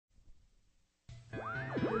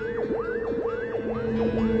Welcome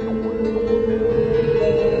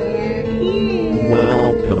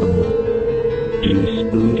to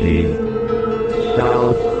Spooky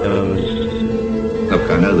South Coast. Look,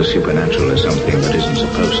 I know the supernatural is something that isn't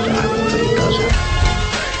supposed to happen, but it does happen.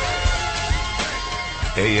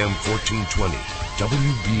 AM 1420,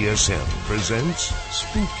 WBSM presents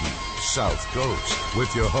Spooky South Coast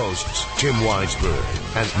with your hosts, Tim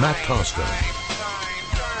Weisberg and Matt Costa.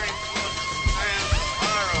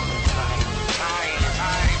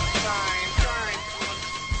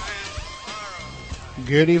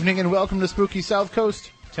 Good evening and welcome to Spooky South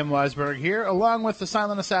Coast. Tim Weisberg here, along with the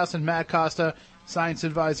silent assassin Matt Costa, science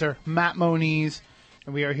advisor Matt Moniz,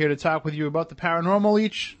 and we are here to talk with you about the paranormal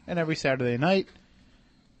each and every Saturday night.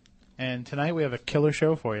 And tonight we have a killer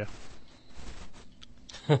show for you.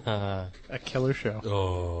 A killer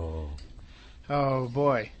show. Oh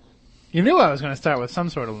boy. You knew I was going to start with some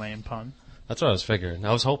sort of lame pun. That's what I was figuring.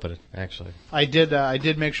 I was hoping, actually. I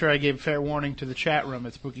did make sure I gave fair warning to the chat room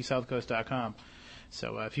at SpookySouthCoast.com.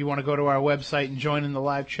 So if you want to go to our website and join in the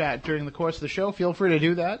live chat during the course of the show, feel free to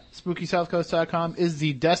do that. SpookySouthCoast.com is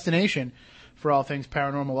the destination for all things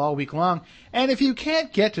paranormal all week long. And if you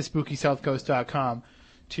can't get to SpookySouthCoast.com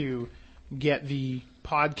to get the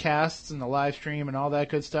podcasts and the live stream and all that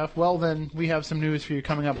good stuff, well, then we have some news for you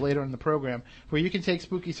coming up later in the program where you can take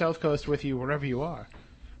Spooky South Coast with you wherever you are,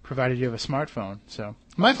 provided you have a smartphone. So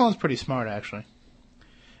my phone's pretty smart, actually.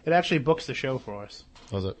 It actually books the show for us.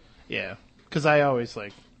 Was it? Yeah. Because I always,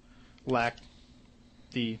 lack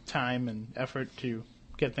the time and effort to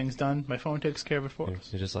get things done. My phone takes care of it for us.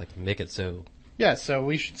 You just, make it so. Yeah, so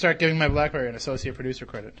we should start giving my BlackBerry an associate producer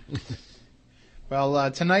credit.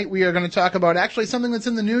 Well, tonight we are going to talk about actually something that's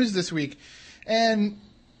in the news this week. And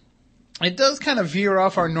it does kind of veer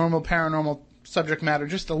off our normal paranormal subject matter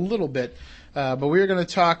just a little bit. But we're going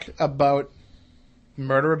to talk about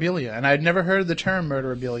murderabilia. And I'd never heard of the term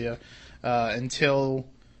murderabilia until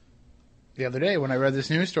the other day when I read this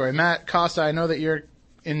news story. Matt Costa, I know that you're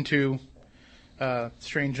into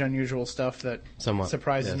strange, unusual stuff that Somewhat,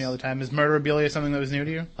 surprises yes. me all the time. Is murderabilia something that was new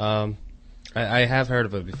to you? I have heard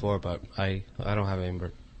of it before, but I don't have any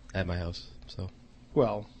at my house, so.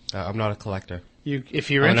 Well, I'm not a collector. If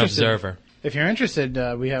you're I'm interested, an observer. If you're interested,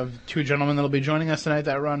 we have two gentlemen that will be joining us tonight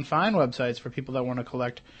that run fine websites for people that want to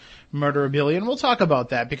collect murderabilia, and we'll talk about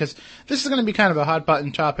that because this is going to be kind of a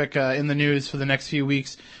hot-button topic in the news for the next few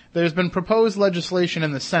weeks. There's been proposed legislation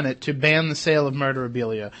in the Senate to ban the sale of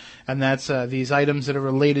murderabilia, and that's these items that are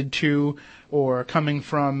related to or coming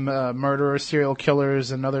from murderers, serial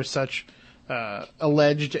killers, and other such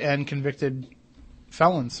alleged and convicted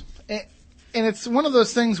felons. And it's one of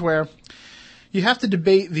those things where you have to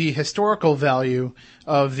debate the historical value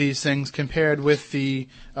of these things compared with the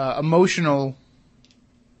emotional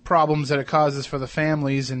problems that it causes for the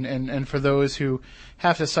families and for those who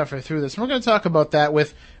have to suffer through this. And we're going to talk about that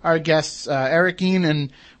with our guests, Eric Ean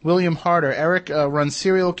and William Harder. Eric runs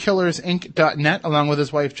SerialKillersInc.net along with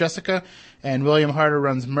his wife Jessica, and William Harder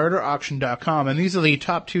runs MurderAuction.com. And these are the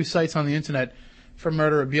top two sites on the internet for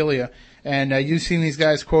murderabilia. And you've seen these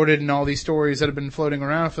guys quoted in all these stories that have been floating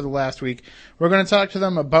around for the last week. We're going to talk to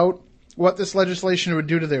them about what this legislation would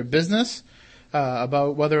do to their business,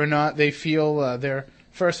 about whether or not they feel their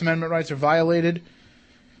First Amendment rights are violated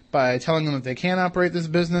by telling them that they can't operate this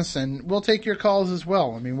business, and we'll take your calls as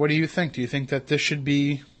well. I mean, what do you think? Do you think that this should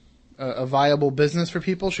be a viable business for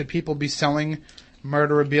people? Should people be selling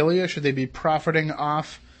murderabilia? Should they be profiting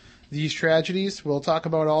off these tragedies? We'll talk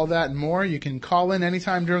about all that and more. You can call in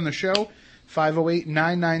anytime during the show,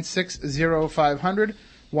 508-996-0500,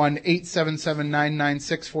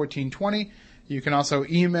 1-877-996-1420. You can also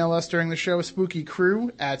email us during the show,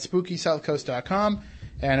 spookycrew@SpookySouthCoast.com,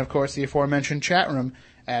 and, of course, the aforementioned chat room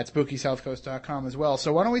at SpookySouthCoast.com as well.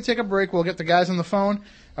 So why don't we take a break? We'll get the guys on the phone, and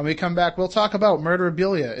when we come back, we'll talk about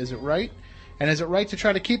murderabilia. Is it right? And is it right to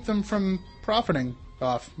try to keep them from profiting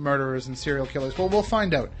off murderers and serial killers? Well, we'll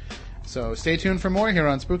find out. So stay tuned for more here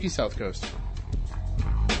on Spooky South Coast.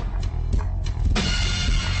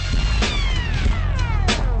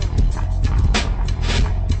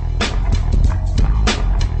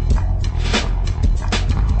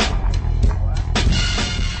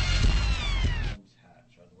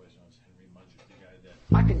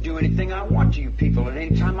 I can do anything I want to you people at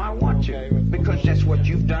any time I want to, because that's what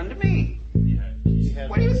you've done to me.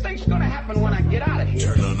 What do you think's going to happen when I get out of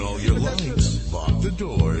here? Turn on all your lights, lock the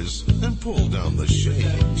doors, and pull down the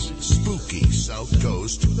shades. Spooky South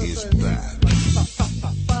Coast is back.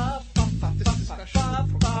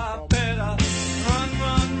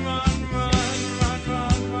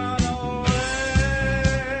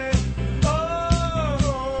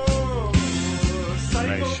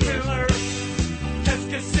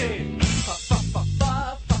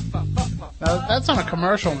 That's on a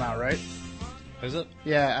commercial now, right? Is it?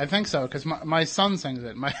 Yeah, I think so, because my son sings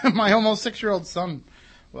it. My almost 6-year-old son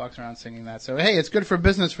walks around singing that. So, hey, it's good for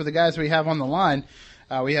business for the guys we have on the line.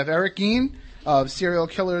 We have Eric Geen of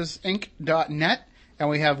SerialKillersInc.net, and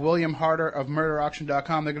we have William Harder of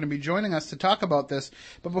MurderAuction.com. They're going to be joining us to talk about this.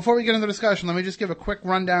 But before we get into the discussion, let me just give a quick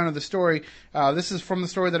rundown of the story. This is from the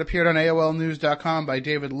story that appeared on AOLnews.com by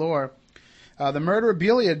David Lohr. The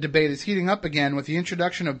Murderabilia debate is heating up again with the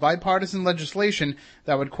introduction of bipartisan legislation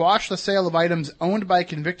that would quash the sale of items owned by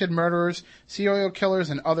convicted murderers, serial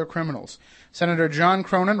killers, and other criminals. Senator John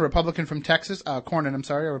Cornyn, a Republican from Texas,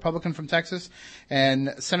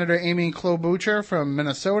 and Senator Amy Klobuchar from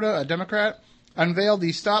Minnesota, a Democrat, unveiled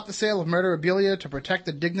the Stop the Sale of Murderabilia to Protect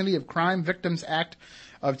the Dignity of Crime Victims Act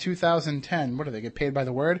of 2010. What do they get paid by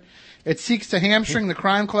the word? It seeks to hamstring the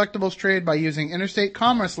crime collectibles trade by using interstate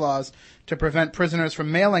commerce laws to prevent prisoners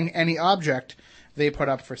from mailing any object they put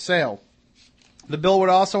up for sale. The bill would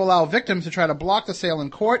also allow victims to try to block the sale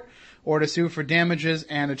in court or to sue for damages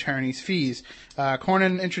and attorney's fees.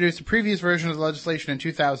 Cornyn introduced a previous version of the legislation in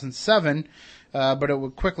 2007, but it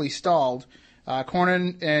was quickly stalled.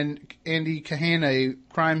 Cornyn and Andy Cahan, a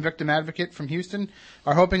crime victim advocate from Houston,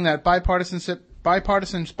 are hoping that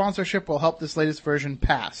bipartisan sponsorship will help this latest version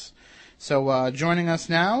pass. So joining us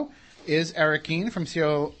now is Eric Geen from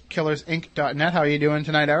SerialKillersInc.net. How are you doing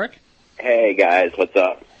tonight, Eric? Hey, guys. What's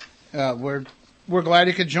up? We're glad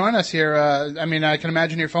you could join us here. I mean, I can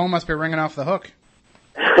imagine your phone must be ringing off the hook.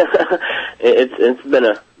 It's been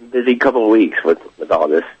a busy couple of weeks with all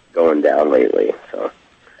this going down lately. So.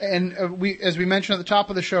 And as we mentioned at the top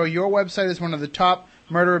of the show, your website is one of the top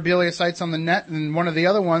Murderabilia sites on the net, and one of the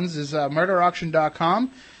other ones is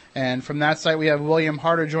MurderAuction.com. And from that site, we have William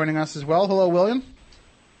Harder joining us as well. Hello, William.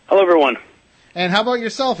 Hello, everyone. And how about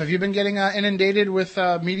yourself? Have you been getting inundated with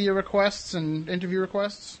media requests and interview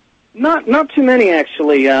requests? Not too many,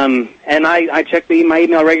 actually. And I check my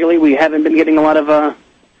email regularly. We haven't been getting a lot of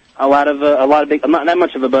big, not that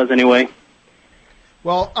much of a buzz anyway.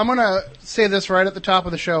 Well, I'm going to say this right at the top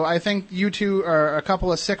of the show. I think you two are a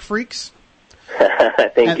couple of sick freaks.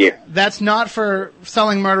 Thank you. That's not for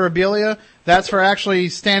selling Murderabilia. That's for actually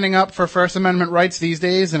standing up for First Amendment rights these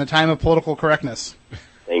days in a time of political correctness.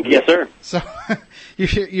 Thank you. Yes, sir. So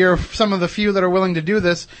you're some of the few that are willing to do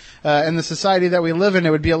this in the society that we live in. It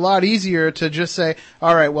would be a lot easier to just say,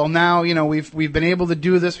 all right, well, now, we've been able to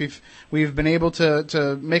do this. We've been able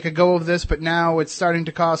to make a go of this, but now it's starting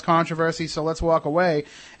to cause controversy, so let's walk away.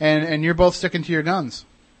 And you're both sticking to your guns.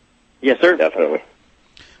 Yes, sir. Definitely.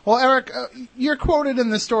 Well, Eric, you're quoted in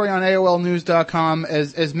this story on AOLnews.com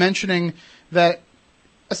as mentioning that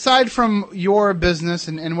aside from your business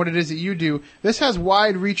and what it is that you do, this has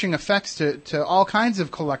wide-reaching effects to all kinds of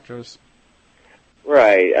collectors.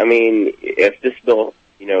 Right. I mean, if this bill,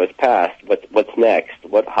 is passed, what's next?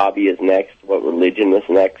 What hobby is next? What religion is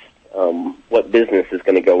next? What business is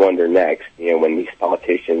going to go under next? When these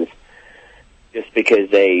politicians, just because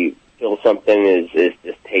they feel something is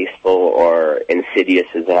distasteful or insidious,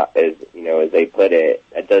 as they put it,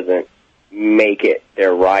 that doesn't make it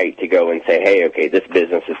their right to go and say, hey, okay, this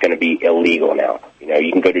business is going to be illegal now.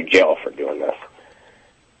 You can go to jail for doing this.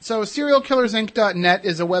 So SerialKillersInc.net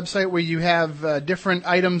is a website where you have different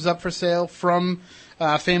items up for sale from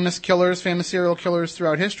famous serial killers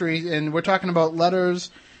throughout history, and we're talking about letters,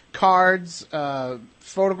 cards,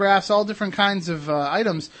 photographs, all different kinds of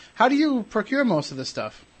items. How do you procure most of this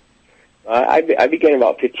stuff? I began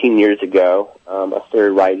about 15 years ago. I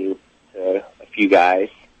started writing to a few guys.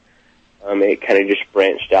 It kind of just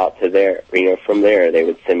branched out to there. From there, they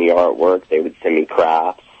would send me artwork. They would send me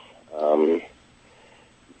crafts,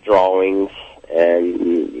 drawings,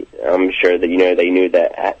 and I'm sure that, they knew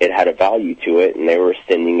that it had a value to it, and they were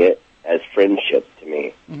sending it as friendship to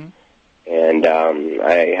me. Mm-hmm. And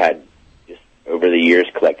I had just, over the years,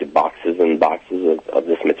 collected boxes and boxes of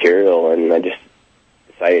this material, and I just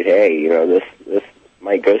decided, hey, this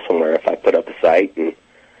might go somewhere if I put up a site, and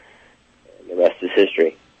the rest is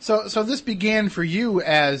history. So this began for you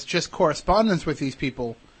as just correspondence with these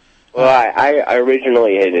people. Well, I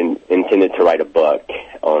originally had intended to write a book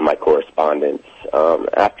on my correspondence.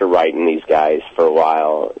 After writing these guys for a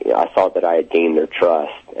while, I thought that I had gained their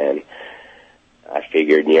trust, and I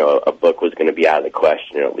figured, a book was going to be out of the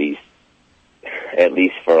question at least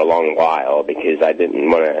for a long while, because I didn't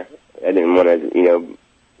want to,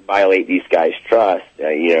 violate these guys' trust.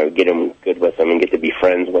 Get them good with them and get to be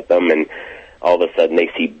friends with them, and all of a sudden they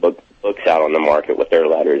see books out on the market with their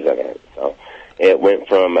letters in it. So it went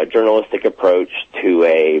from a journalistic approach to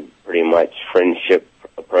a pretty much friendship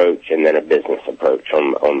approach, and then a business approach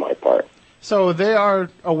on my part. So they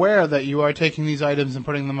are aware that you are taking these items and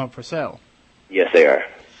putting them up for sale? there.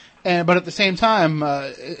 But at the same time,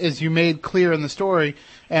 as you made clear in the story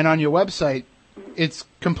and on your website, it's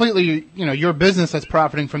completely, your business that's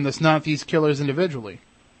profiting from this, not these killers individually.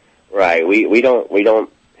 Right. We don't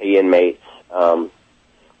pay inmates.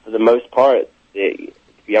 For the most part, to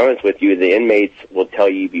be honest with you, the inmates will tell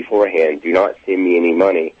you beforehand, do not send me any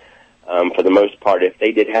money. For the most part, if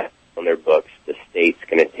they did have it on their books, the state's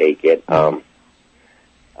going to take it,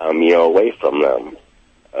 away from them.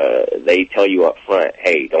 They tell you up front,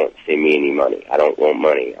 hey, don't send me any money. I don't want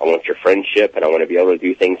money. I want your friendship, and I want to be able to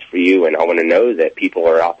do things for you, and I want to know that people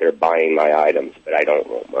are out there buying my items, but I don't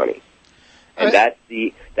want money. And that's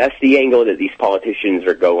the angle that these politicians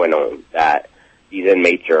are going on, that these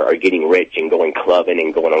inmates are getting rich and going clubbing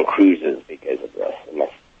and going on cruises because of this, and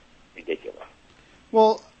that's ridiculous.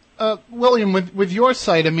 Well, William, with your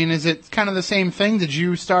site, is it kind of the same thing? Did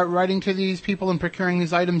you start writing to these people and procuring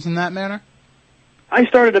these items in that manner? I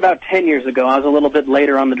started about 10 years ago. I was a little bit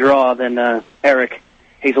later on the draw than Eric.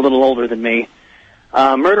 He's a little older than me.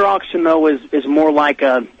 Murder Auction, though, is more like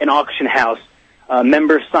an auction house.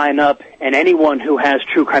 Members sign up, and anyone who has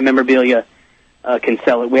true crime memorabilia can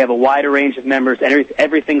sell it. We have a wider range of members,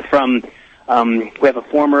 everything from we have a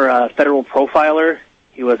former federal profiler.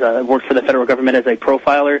 He was worked for the federal government as a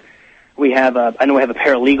profiler. We have I know we have a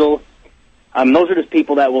paralegal. Those are just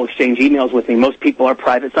people that will exchange emails with me. Most people are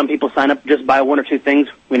private. Some people sign up, just buy one or two things.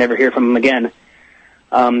 We never hear from them again.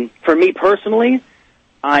 For me personally,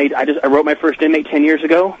 I wrote my first inmate 10 years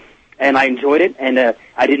ago, and I enjoyed it, and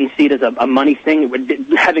I didn't see it as a money thing.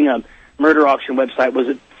 Having a Murder Auction website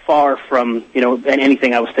was far from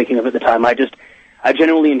anything I was thinking of at the time. I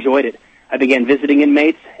genuinely enjoyed it. I began visiting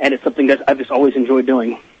inmates, and it's something that I've just always enjoyed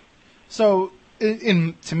doing. So,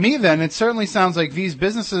 to me, then, it certainly sounds like these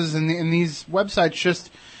businesses and these websites just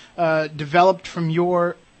developed from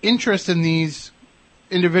your interest in these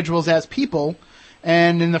individuals as people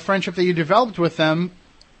and in the friendship that you developed with them.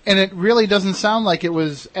 And it really doesn't sound like it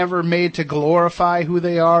was ever made to glorify who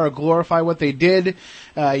they are or glorify what they did.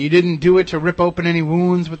 You didn't do it to rip open any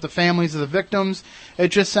wounds with the families of the victims. It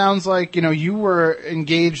just sounds like, you were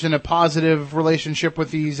engaged in a positive relationship with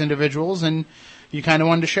these individuals, and you kind of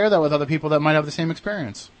wanted to share that with other people that might have the same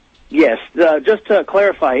experience. Yes. Just to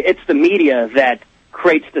clarify, it's the media that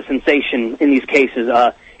creates the sensation in these cases.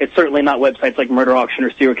 It's certainly not websites like Murder Auction or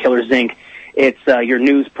Serial Killers Inc. It's your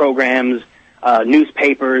news programs,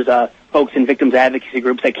 newspapers, folks in victims advocacy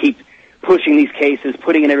groups that keep pushing these cases,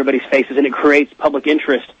 putting in everybody's faces, and it creates public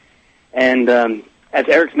interest. And as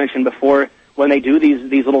Eric's mentioned before, when they do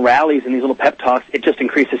these little rallies and these little pep talks, it just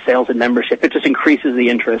increases sales and membership. It just increases the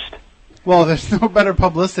interest. Well, there's no better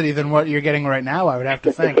publicity than what you're getting right now, I would have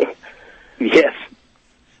to think. Yes.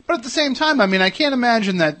 But at the same time, I can't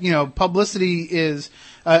imagine that, publicity is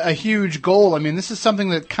a huge goal. This is something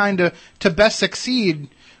that kind of, to best succeed,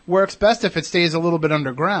 works best if it stays a little bit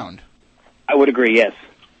underground. I would agree, yes.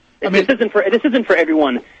 This isn't for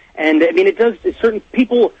everyone. And, certain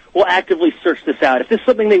people will actively search this out. If this is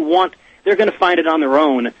something they want, they're going to find it on their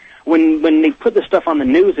own. When they put this stuff on the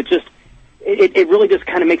news, it really just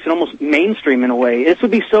kind of makes it almost mainstream in a way. This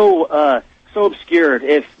would be so obscured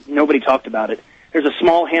if nobody talked about it. There's a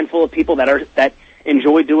small handful of people that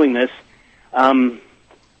enjoy doing this, and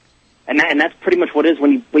that's pretty much what it is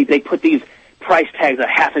when they put these price tags,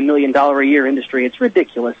 $500,000 a year industry. It's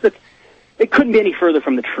ridiculous. It couldn't be any further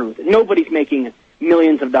from the truth. Nobody's making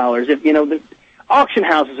millions of dollars. If the auction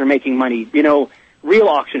houses are making money, real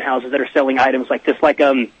auction houses that are selling items like this, like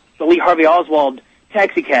the Lee Harvey Oswald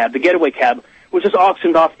taxi cab, the getaway cab, was just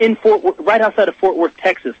auctioned off in right outside of Fort Worth,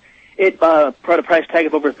 Texas. It brought a price tag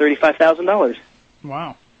of over $35,000.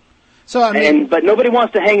 Wow. So but nobody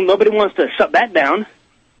wants to shut that down.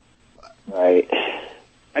 Right.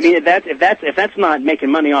 If that's not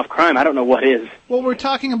making money off crime, I don't know what is. Well, we're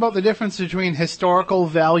talking about the difference between historical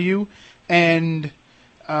value and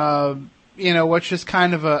what's just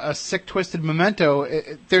kind of a sick, twisted memento.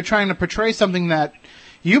 They're trying to portray something that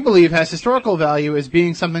you believe has historical value as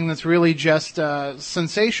being something that's really just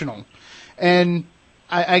sensational. And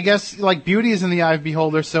I guess, like beauty is in the eye of the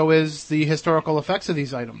beholder, so is the historical effects of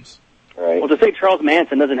these items. Right. Well, to say Charles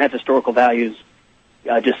Manson doesn't have historical values,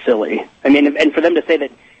 just silly. And for them to say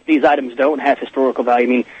that these items don't have historical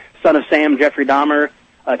value, Son of Sam, Jeffrey Dahmer,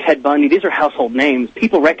 Ted Bundy, these are household names.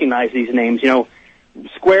 People recognize these names.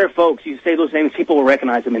 Square folks, you say those names, people will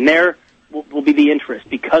recognize them. And there will be the interest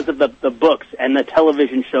because of the books and the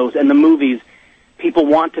television shows and the movies. People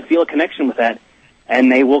want to feel a connection with that.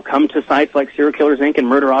 And they will come to sites like Serial Killers Inc. and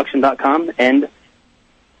MurderAuction.com and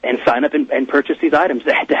sign up and purchase these items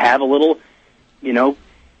to have a little,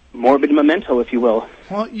 morbid memento, if you will.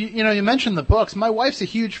 Well, you mentioned the books. My wife's a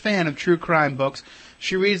huge fan of true crime books.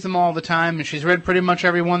 She reads them all the time, and she's read pretty much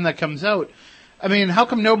every one that comes out. I mean, how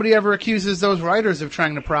come nobody ever accuses those writers of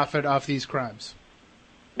trying to profit off these crimes?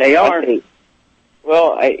 They are. To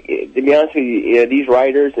be honest with you, these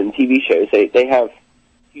writers and TV shows, they have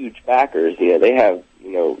huge backers. They have,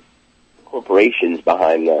 corporations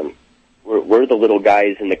behind them. We're the little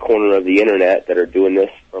guys in the corner of the internet that are doing this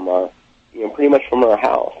from pretty much from our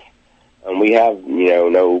house. And we have,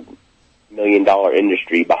 no $1 million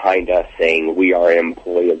industry behind us saying we are an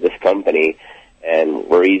employee of this company, and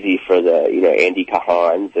we're easy for the, Andy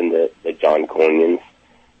Kahans and the John Cornyans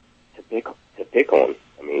to pick on.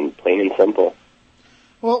 I mean, plain and simple.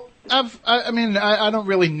 Well, I don't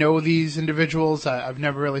really know these individuals. I've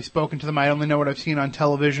never really spoken to them. I only know what I've seen on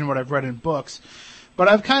television, what I've read in books. But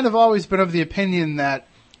I've kind of always been of the opinion that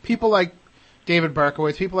people like David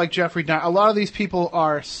Berkowitz, people like Jeffrey Dahmer, a lot of these people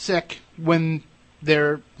are sick when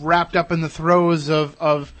they're wrapped up in the throes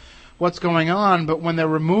of what's going on, but when they're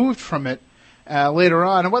removed from it later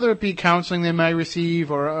on, and whether it be counseling they may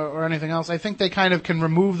receive or anything else, I think they kind of can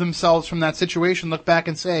remove themselves from that situation, look back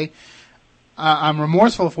and say, I'm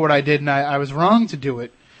remorseful for what I did, and I was wrong to do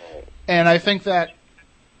it. And I think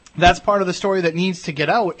that's part of the story that needs to get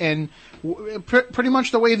out. And pretty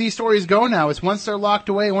much the way these stories go now is once they're locked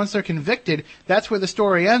away, once they're convicted, that's where the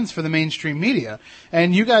story ends for the mainstream media.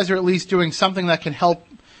 And you guys are at least doing something that can help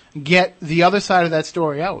get the other side of that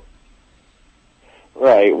story out.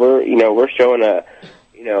 Right. We're showing a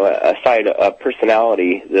side, a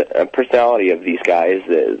personality of these guys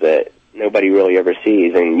that nobody really ever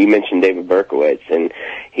sees. And you mentioned David Berkowitz, and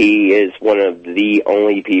he is one of the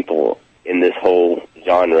only people in this whole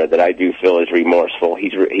genre that I do feel is remorseful.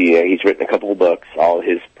 He's written a couple of books. All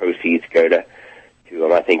his proceeds go to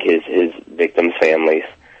I think his victims' families.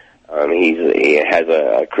 He has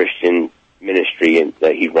a Christian ministry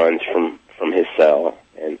that he runs from his cell,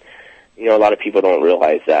 and a lot of people don't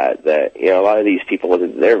realize that a lot of these people,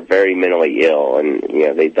 they're very mentally ill, and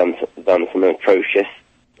they've done some atrocious,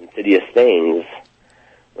 insidious things.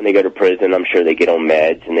 When they go to prison, I'm sure they get on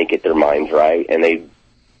meds and they get their minds right, and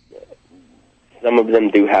some of them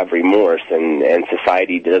do have remorse, and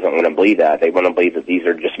society doesn't want to believe that. They want to believe that these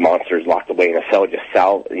are just monsters locked away in a cell, just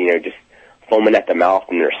foaming at the mouth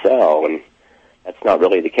in their cell, and that's not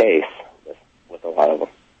really the case with a lot of them.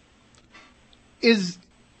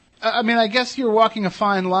 I guess you're walking a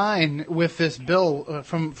fine line with this bill,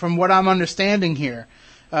 from what I'm understanding here,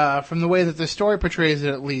 from the way that the story portrays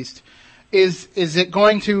it at least. Is it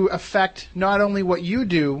going to affect not only what you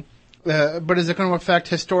do, but is it going to affect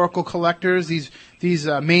historical collectors, these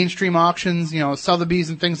mainstream auctions, Sotheby's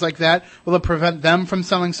and things like that? Will it prevent them from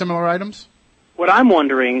selling similar items? What I'm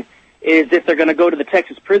wondering is if they're going to go to the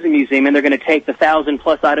Texas Prison Museum and they're going to take the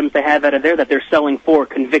 1,000+ items they have out of there that they're selling for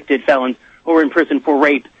convicted felons who are in prison for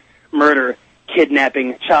rape, murder,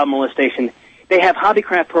 kidnapping, child molestation. They have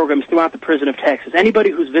hobbycraft programs throughout the prison of Texas. Anybody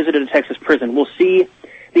who's visited a Texas prison will see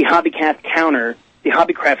the hobbycraft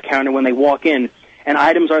counter when they walk in, and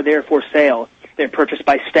items are there for sale. They're purchased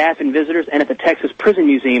by staff and visitors, and at the Texas Prison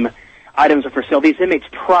Museum, items are for sale. These inmates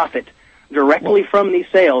profit directly from these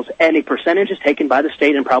sales, and a percentage is taken by the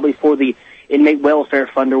state and probably for the inmate welfare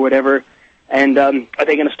fund or whatever. And are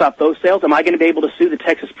they going to stop those sales? Am I going to be able to sue the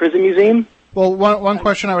Texas Prison Museum? Well, one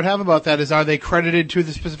question I would have about that is: are they credited to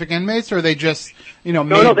the specific inmates, or are they just made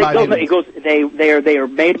by the inmates? They are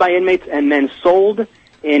made by inmates and then sold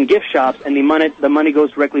in gift shops, and the money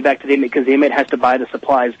goes directly back to the inmate because the inmate has to buy the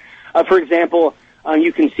supplies. For example,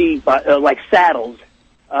 you can see like saddles.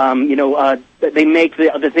 They make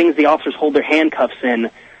the things the officers hold their handcuffs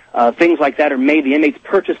in. Things like that are made. The inmates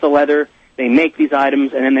purchase the leather. They make these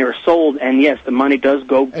items, and then they are sold, and yes, the money does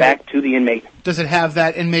go back to the inmate. Does it have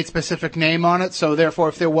that inmate-specific name on it? So, therefore,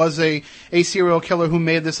 if there was a serial killer who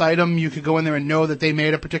made this item, you could go in there and know that they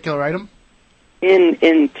made a particular item?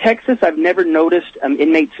 In Texas, I've never noticed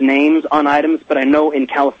inmates' names on items, but I know in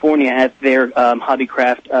California at their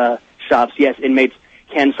hobbycraft shops, yes, inmates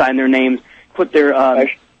can sign their names, put their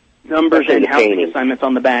numbers and housing assignments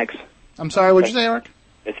on the backs. I'm sorry, what did you say, Eric?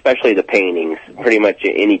 Especially the paintings. Pretty much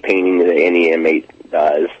any painting that any inmate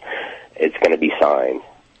does, it's going to be signed.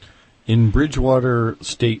 In Bridgewater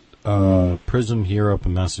State Prison here up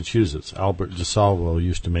in Massachusetts, Albert DeSalvo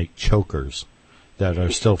used to make chokers that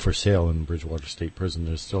are still for sale in Bridgewater State Prison.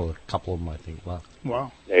 There's still a couple of them, I think, left.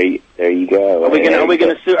 Wow. There you go. Are we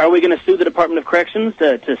going to sue the Department of Corrections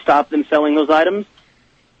to stop them selling those items?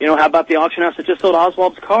 How about the auction house that just sold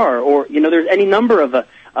Oswald's car? Or there's any number of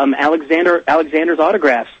Alexander's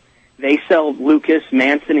autographs. They sell Lucas,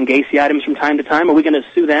 Manson, and Gacy items from time to time. Are we going to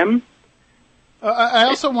sue them? I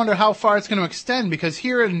also wonder how far it's going to extend, because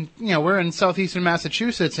here we're in southeastern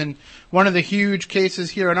Massachusetts, and one of the huge cases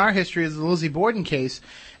here in our history is the Lizzie Borden case,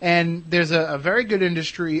 and there's a very good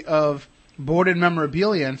industry of Borden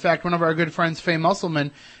memorabilia. In fact, one of our good friends, Faye Musselman,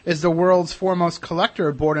 is the world's foremost collector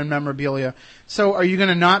of Borden memorabilia. So are you going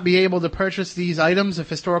to not be able to purchase these items of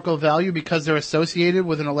historical value because they're associated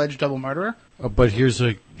with an alleged double murderer? But here's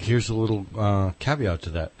a little caveat to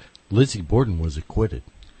that. Lizzie Borden was acquitted.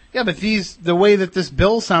 Yeah, but the way that this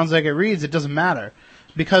bill sounds like it reads, it doesn't matter.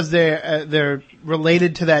 Because they're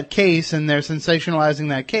related to that case and they're sensationalizing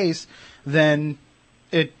that case, then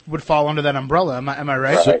it would fall under that umbrella. Am I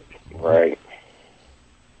right? Right.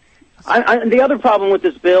 The other problem with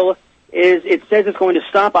this bill is it says it's going to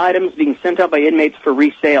stop items being sent out by inmates for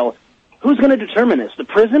resale. Who's going to determine this? The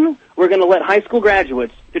prison? We're going to let high school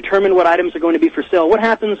graduates determine what items are going to be for sale. What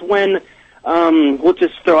happens when, we'll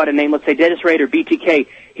just throw out a name, let's say Dennis Rader, BTK.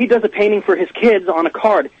 He does a painting for his kids on a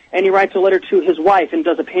card, and he writes a letter to his wife and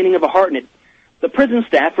does a painting of a heart in it. The prison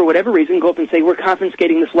staff, for whatever reason, go up and say, we're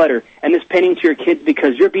confiscating this letter and this painting to your kids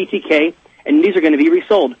because you're BTK, and these are going to be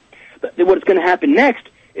resold. But what's going to happen next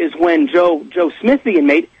is when Joe Smith, the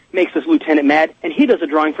inmate, makes this lieutenant mad, and he does a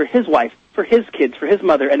drawing for his wife, for his kids, for his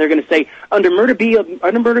mother, and they're going to say, under the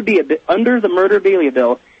Murderabilia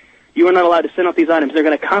bill, you are not allowed to send out these items. They're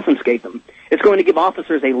going to confiscate them. It's going to give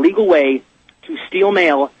officers a legal way to steal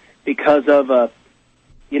mail because of,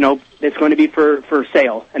 it's going to be for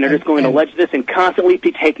sale. And they're just going to allege this and constantly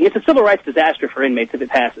be taking. It's a civil rights disaster for inmates if it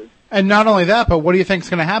passes. And not only that, but what do you think is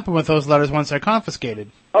going to happen with those letters once they're confiscated?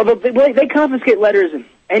 Oh, they confiscate letters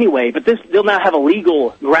anyway, but they'll now have a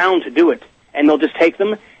legal ground to do it. And they'll just take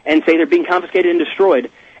them and say they're being confiscated and destroyed.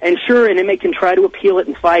 And sure, an inmate can try to appeal it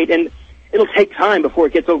and fight, and it'll take time before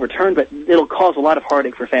it gets overturned, but it'll cause a lot of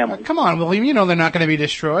heartache for families. Come on, William, you know they're not going to be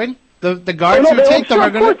destroyed. The guards who take them are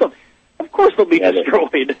going to... Of course they'll be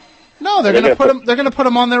destroyed. No, they're going to put them. They're going to put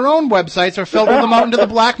them on their own websites or filter them out into the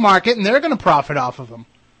black market, and they're going to profit off of them.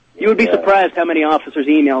 You would be surprised how many officers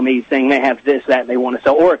email me saying they have this, that, and they want to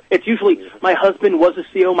sell. Or it's usually, my husband was a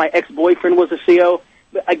CO, my ex-boyfriend was a CO.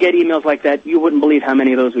 I get emails like that. You wouldn't believe how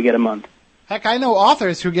many of those we get a month. Heck, I know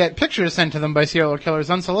authors who get pictures sent to them by serial killers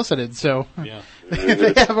unsolicited, so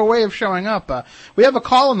they have a way of showing up. We have a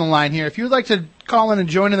call on the line here. If you'd like to call in and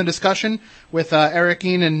join in the discussion with Eric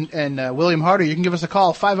Ean and William Harder, you can give us a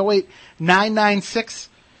call, 508-996-0500,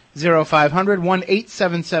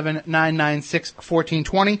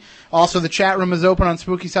 1-877-996-1420. Also, the chat room is open on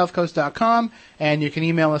SpookySouthCoast.com, and you can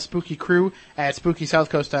email us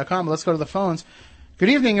spookycrew@SpookySouthCoast.com. Let's go to the phones. Good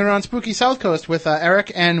evening. You're on Spooky South Coast with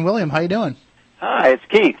Eric and William. How you doing? Hi, it's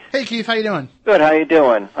Keith. Hey, Keith. How you doing? Good. How you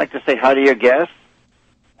doing? I'd like to say hi to your guests.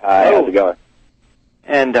 Hi. How's it going?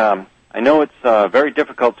 And I know it's very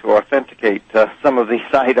difficult to authenticate some of these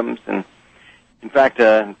items. And in fact,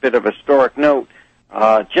 a bit of a historic note: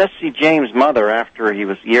 Jesse James' mother,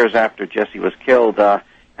 years after Jesse was killed,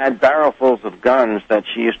 had barrelfuls of guns that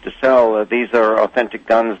she used to sell. These are authentic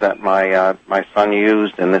guns that my son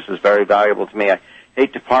used, and this is very valuable to me. I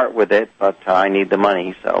hate to part with it, but I need the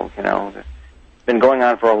money. So, it's been going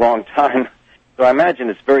on for a long time. So I imagine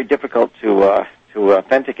it's very difficult to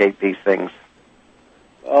authenticate these things.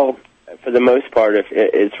 Well, for the most part,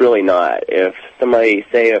 it's really not. If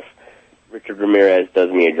Richard Ramirez does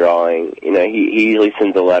me a drawing, he usually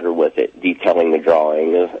sends a letter with it detailing the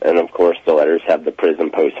drawing, and of course the letters have the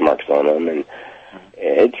prison postmarks on them, and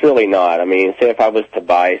it's really not. I mean, say if I was to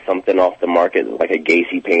buy something off the market, like a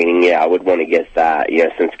Gacy painting, I would want to get that,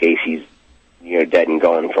 since Gacy's, dead and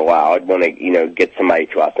gone for a while. I'd want to, get somebody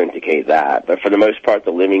to authenticate that. But for the most part,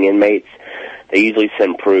 the living inmates, they usually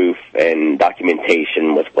send proof and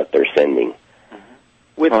documentation with what they're sending.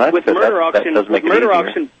 With murder auction,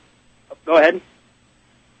 go ahead.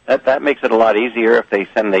 That makes it a lot easier if they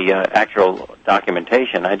send the actual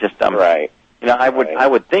documentation. I just right. I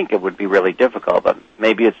would think it would be really difficult, but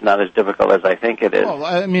maybe it's not as difficult as I think it is. Well,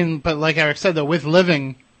 I mean, but like Eric said, though, with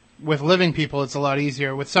living people, it's a lot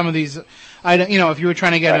easier. With some of these, if you were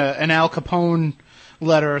trying to get an Al Capone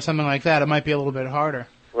letter or something like that, it might be a little bit harder.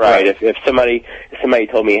 Right. If somebody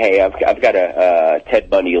told me, hey, I've got a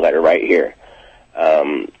Ted Bundy letter right here.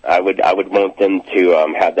 I would want them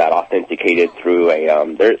to have that authenticated through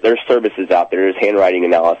there's services out there. There's handwriting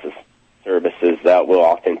analysis services that will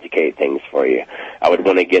authenticate things for you. I would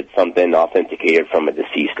want to get something authenticated from a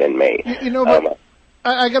deceased inmate. But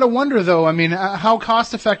I got to wonder, though, I mean, how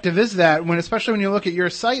cost effective is that, especially when you look at your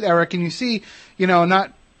site, Eric, and you see,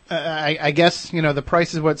 not I guess, the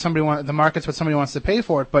price is what the market's what somebody wants to pay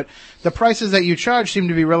for it, but the prices that you charge seem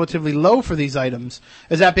to be relatively low for these items.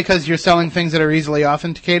 Is that because you're selling things that are easily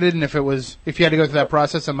authenticated, and if you had to go through that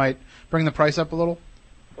process, it might bring the price up a little?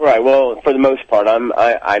 Right. Well, for the most part,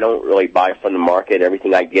 I don't really buy from the market.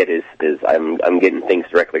 Everything I get is I'm getting things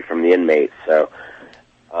directly from the inmates. So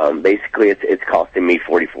basically, it's costing me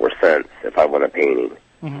 44 cents if I want a painting.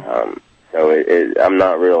 Mm-hmm. So I'm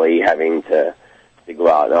not really having to go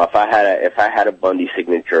out. Now, if I had a Bundy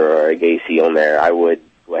signature or a Gacy on there, I would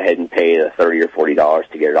go ahead and pay the $30 or $40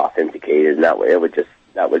 to get it authenticated, and that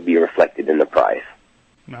would be reflected in the price.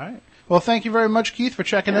 All right. Well, thank you very much, Keith, for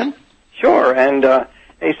checking in. Sure, and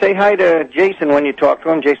hey, say hi to Jason when you talk to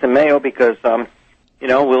him, Jason Mayo, because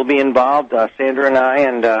we'll be involved. Sandra and I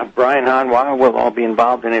and Brian Hanwha will all be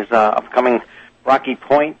involved in his upcoming Rocky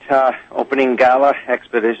Point opening gala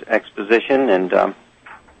exposition, and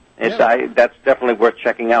that's definitely worth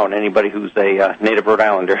checking out. Anybody who's a native Rhode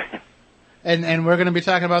Islander. And we're going to be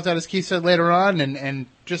talking about that, as Keith said, later on, and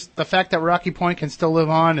just the fact that Rocky Point can still live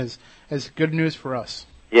on is good news for us.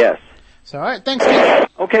 Yes. So, all right, thanks, Keith.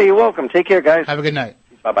 Okay, you're welcome. Take care, guys. Have a good night.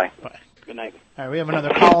 Bye-bye. Bye. Good night. All right, we have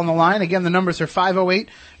another call on the line. Again, the numbers are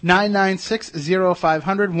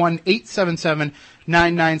 508-996-0500,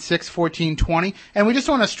 1-877-996-1420. And we just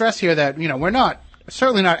want to stress here that, we're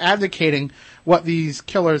certainly not advocating what these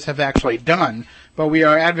killers have actually done, but we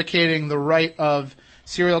are advocating the right of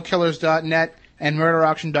serialkillers.net and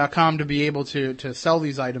murderauction.com to be able to sell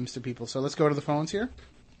these items to people. So let's go to the phones here.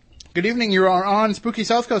 Good evening. You are on Spooky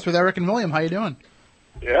South Coast with Eric and William. How you doing?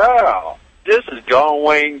 Yeah, this is John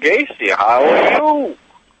Wayne Gacy. How are you?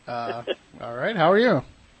 All right. How are you?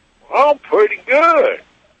 I'm pretty good.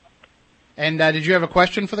 And did you have a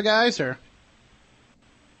question for the guys, or?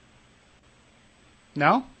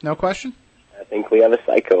 No? No question? I think we have a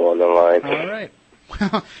psycho on the line. All right.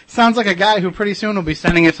 Well, sounds like a guy who pretty soon will be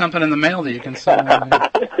sending you something in the mail that you can sell.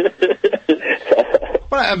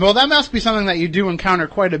 Well, that must be something that you do encounter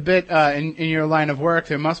quite a bit in your line of work.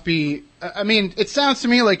 There must be, it sounds to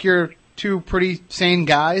me like you're two pretty sane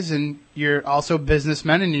guys, and you're also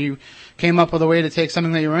businessmen, and you came up with a way to take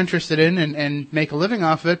something that you were interested in and make a living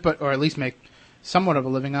off of it, or at least make somewhat of a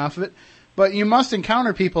living off of it. But you must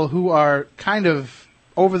encounter people who are kind of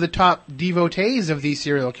over-the-top devotees of these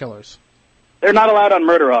serial killers. They're not allowed on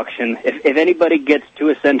Murder Auction. If anybody gets too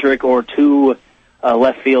eccentric or too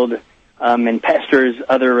left field and pesters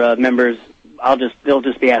other members, they'll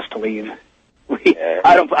just be asked to leave.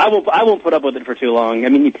 I won't put up with it for too long.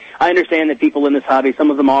 I understand that people in this hobby,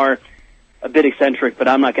 some of them are a bit eccentric, but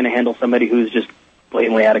I'm not going to handle somebody who's just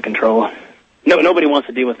blatantly out of control. No, nobody wants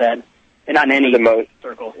to deal with that, and not in any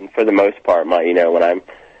circle. And for the most part, when I'm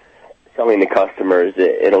selling to customers,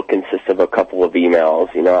 it'll consist of a couple of emails.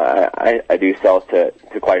 I do sell to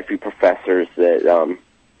quite a few professors that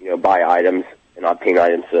buy items and obtain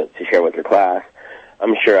items to share with their class.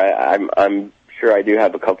 I'm sure I do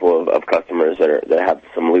have a couple of customers that have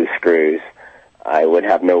some loose screws. I would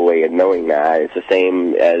have no way of knowing that. It's the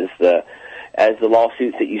same as the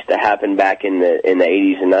lawsuits that used to happen back in the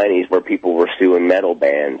 80s and 90s, where people were suing metal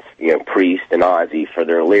bands, Priest and Ozzy, for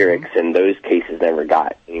their lyrics, and those cases never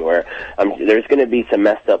got anywhere. There's going to be some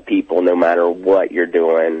messed up people no matter what you're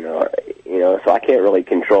doing, so I can't really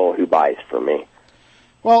control who buys from me.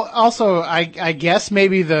 Well, also, I guess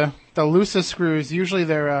maybe the loosest screws, usually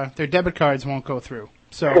their debit cards won't go through.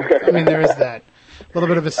 So, there is that. A little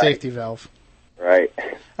bit of a safety valve. Right. All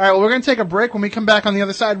right, well, we're going to take a break. When we come back on the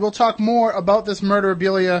other side, we'll talk more about this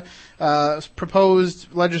Murderabilia proposed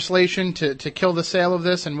legislation to kill the sale of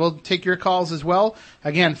this, and we'll take your calls as well.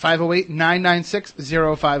 Again,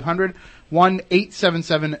 508-996-0500,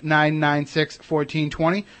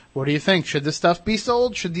 1-877-996-1420. What do you think? Should this stuff be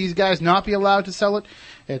sold? Should these guys not be allowed to sell it?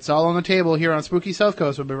 It's all on the table here on Spooky South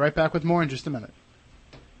Coast. We'll be right back with more in just a minute.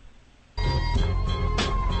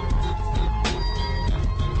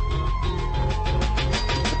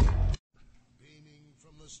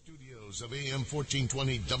 Of AM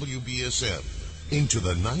 1420 WBSM, into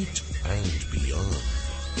the night and beyond.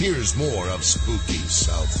 Here's more of Spooky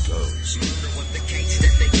South Coast.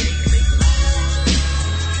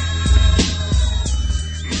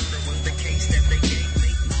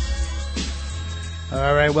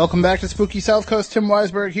 All right, welcome back to Spooky South Coast. Tim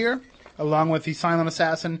Weisberg here, along with the silent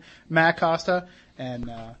assassin, Matt Costa, and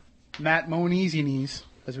Matt Moneezy Knees,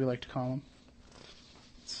 as we like to call him.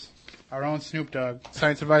 Our own Snoop Dogg,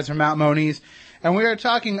 science advisor Matt Moniz. And we are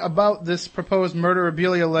talking about this proposed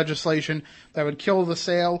Murderabilia legislation that would kill the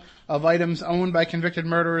sale of items owned by convicted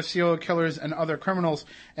murderers, serial killers, and other criminals.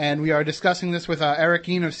 And we are discussing this with Eric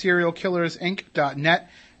Dean of SerialKillersInc.net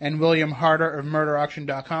and William Harder of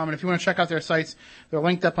MurderAuction.com. And if you want to check out their sites, they're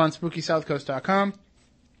linked up on SpookySouthCoast.com.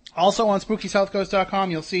 Also on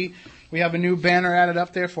SpookySouthCoast.com, you'll see we have a new banner added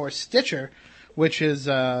up there for Stitcher, which is,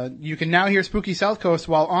 you can now hear Spooky South Coast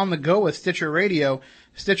while on the go with Stitcher Radio.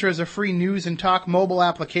 Stitcher is a free news and talk mobile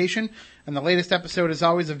application, and the latest episode is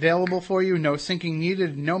always available for you. No syncing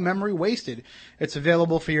needed, no memory wasted. It's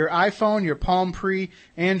available for your iPhone, your Palm Pre,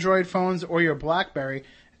 Android phones, or your BlackBerry.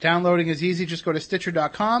 Downloading is easy. Just go to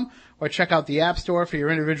Stitcher.com or check out the App Store for your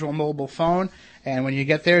individual mobile phone. And when you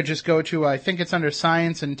get there, just go to, I think it's under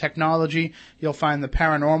Science and Technology. You'll find the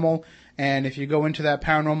Paranormal. And if you go into that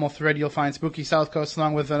paranormal thread, you'll find Spooky South Coast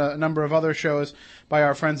along with a number of other shows by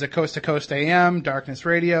our friends at Coast to Coast AM, Darkness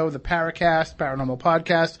Radio, the Paracast, Paranormal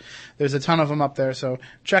Podcast. There's a ton of them up there, so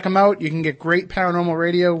check them out. You can get great paranormal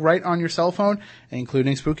radio right on your cell phone,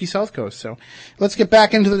 including Spooky South Coast. So let's get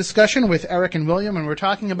back into the discussion with Eric and William, and we're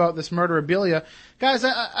talking about this Murderabilia. Guys,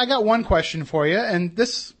 I got one question for you, and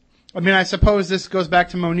this, I mean, I suppose this goes back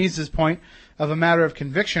to Moniz's point of a matter of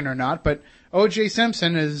conviction or not, but O.J.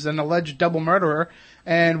 Simpson is an alleged double murderer,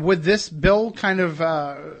 and would this bill kind of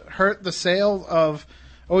hurt the sale of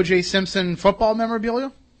O.J. Simpson football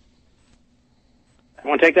memorabilia?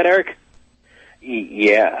 Want to take that, Eric?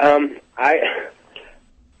 Yeah,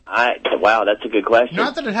 wow, that's a good question.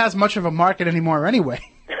 Not that it has much of a market anymore anyway.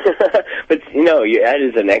 But, that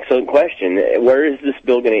is an excellent question. Where is this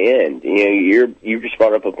bill going to end? You just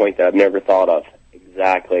brought up a point that I've never thought of.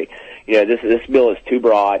 Exactly. This bill is too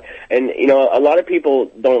broad. And, a lot of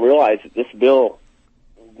people don't realize that this bill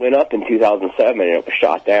went up in 2007 and it was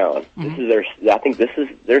shot down. Mm-hmm.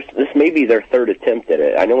 This may be their third attempt at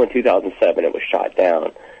it. I know in 2007 it was shot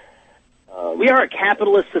down. We are a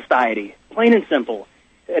capitalist society, plain and simple.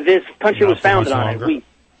 This country was founded on it.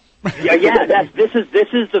 This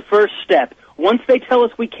is the first step. Once they tell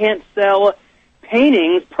us we can't sell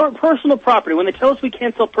paintings, personal property, when they tell us we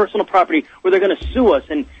can't sell personal property, where they're going to sue us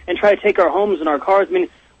and try to take our homes and our cars, I mean,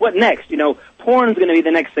 what next? Porn's going to be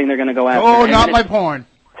the next thing they're going to go after. Oh, not my porn.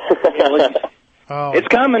 It's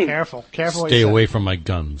coming. Careful. Stay away from my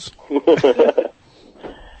guns.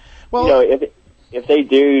 Well, if they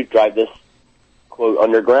do drive this quote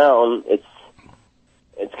underground,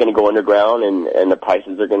 it's going to go underground, and the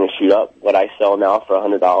prices are going to shoot up. What I sell now for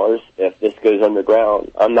 $100, if this goes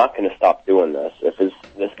underground, I'm not going to stop doing this. If this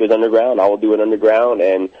goes underground, I will do it underground,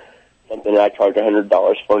 and something that I charge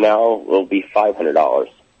 $100 for now will be $500,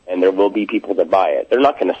 and there will be people that buy it. They're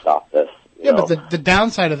not going to stop this. Yeah, but the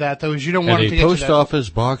downside of that, though, is you don't want it to get to that. A post office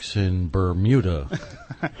box in Bermuda.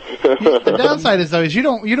 The downside is, though, is you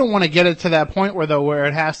don't want to get it to that point where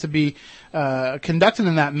it has to be conducted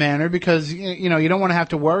in that manner, because you don't want to have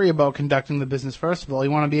to worry about conducting the business. First of all, you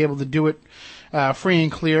want to be able to do it free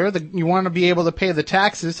and clear. You want to be able to pay the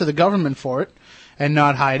taxes to the government for it and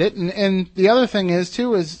not hide it. And the other thing is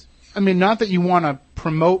too is, I mean, not that you want to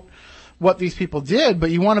promote what these people did,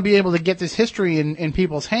 but you want to be able to get this history in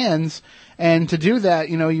people's hands, and to do that,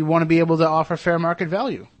 you want to be able to offer fair market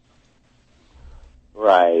value.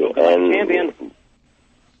 Right, and champion.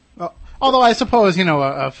 Although I suppose, a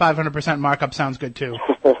 500% markup sounds good too.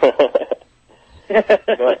 Go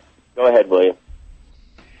ahead, William.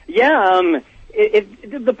 Yeah,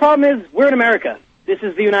 the problem is we're in America. This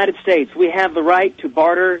is the United States. We have the right to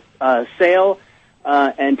barter, sale,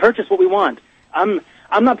 and purchase what we want.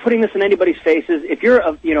 I'm not putting this in anybody's faces. If you're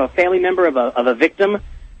a family member of a victim,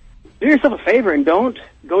 do yourself a favor and don't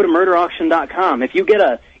go to murderauction.com. If you get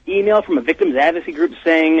a email from a victims advocacy group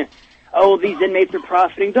saying, "Oh, these inmates are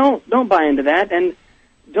profiting," don't buy into that, and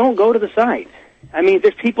don't go to the site. I mean,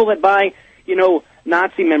 there's people that buy,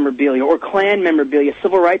 Nazi memorabilia or Klan memorabilia,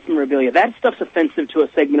 civil rights memorabilia. That stuff's offensive to a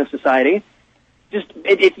segment of society. Just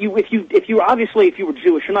if you were Jewish,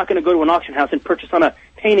 you're not going to go to an auction house and purchase on a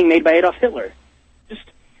painting made by Adolf Hitler.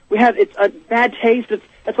 It's a bad taste.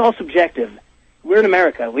 That's all subjective. We're in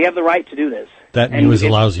America. We have the right to do this. That and he was a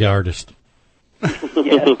lousy artist.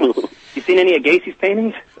 Yes. You seen any of Gacy's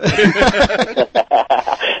paintings?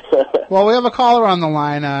 Well, we have a caller on the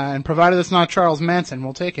line, and provided it's not Charles Manson,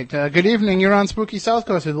 we'll take it. Good evening. You're on Spooky South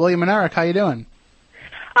Coast with William and Eric. How you doing?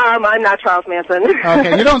 I'm not Charles Manson.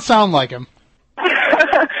 Okay, you don't sound like him. Well,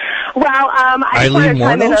 I Eileen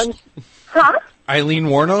Warnos? Huh? Eileen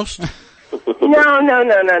Warnos? No.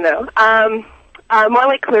 More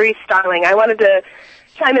like Clarice Starling. I wanted to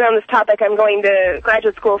chime in on this topic. I'm going to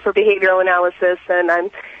graduate school for behavioral analysis, and I'm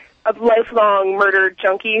a lifelong murder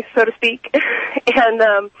junkie, so to speak. And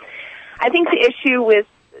I think the issue with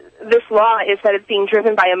this law is that it's being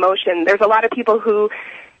driven by emotion. There's a lot of people who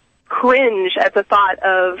cringe at the thought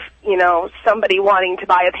of, somebody wanting to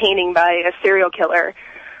buy a painting by a serial killer.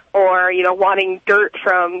 or, wanting dirt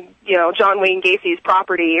from, John Wayne Gacy's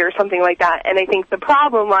property or something like that. And I think the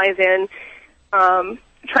problem lies in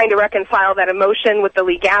trying to reconcile that emotion with the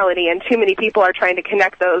legality, and too many people are trying to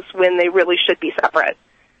connect those when they really should be separate.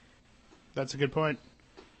 That's a good point.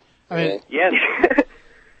 I mean, yes.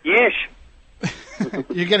 Yes.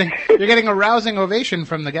 You're getting a rousing ovation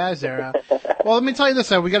from the guys there. Well, let me tell you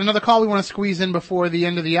this. We got another call we want to squeeze in before the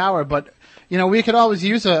end of the hour, but we could always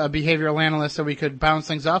use a behavioral analyst so we could bounce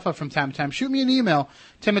things off of from time to time. Shoot me an email,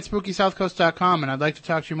 tim@SpookySouthCoast.com, and I'd like to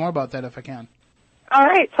talk to you more about that if I can. All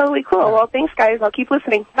right, totally cool. Well, thanks, guys. I'll keep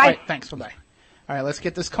listening. Bye. All right, thanks. Bye-bye. All right, let's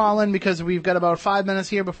get this call in because we've got about 5 minutes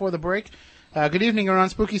here before the break. Good evening. You're on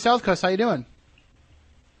Spooky South Coast. How you doing?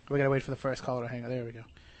 We got to wait for the first caller to hang up. There we go.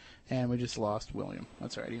 And we just lost William.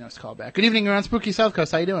 That's all right. He knows to call back. Good evening. You're on Spooky South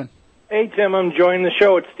Coast. How you doing? Hey, Tim. I'm enjoying the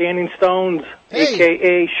show. It's Standing Stones, Hey.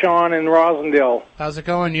 a.k.a. Sean in Rosendale. How's it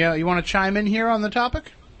going? You want to chime in here on the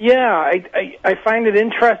topic? Yeah, I find it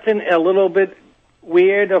interesting, a little bit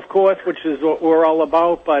weird, of course, which is what we're all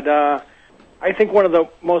about, but I think one of the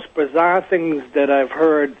most bizarre things that I've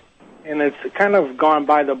heard, and it's kind of gone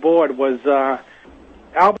by the board, was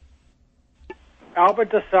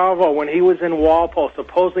Albert DeSalvo, when he was in Walpole,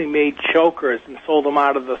 supposedly made chokers and sold them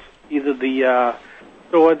out of either the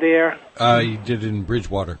store there. He did it in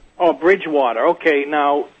Bridgewater. Oh, Bridgewater. Okay,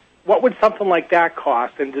 now, what would something like that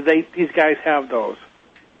cost, and do these guys have those?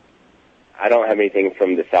 I don't have anything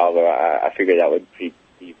from DeSalvo. I figure that would be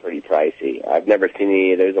pretty pricey. I've never seen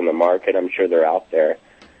any of those on the market. I'm sure they're out there.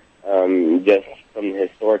 Just from the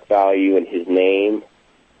historic value and his name,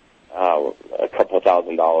 a couple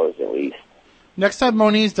 $1,000s at least. Next time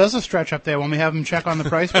Moniz does a stretch up there, when we have him check on the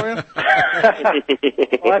price for you? Well,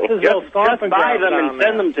 that's his little stomping buy ground them down and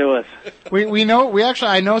send them to us.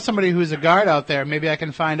 I know somebody who's a guard out there. Maybe I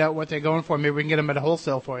can find out what they're going for. Maybe we can get them at a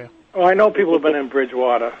wholesale for you. Well, I know people have been in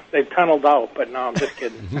Bridgewater. They've tunneled out, but no, I'm just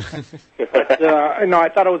kidding. But, I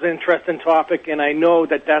thought it was an interesting topic, and I know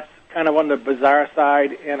that that's kind of on the bizarre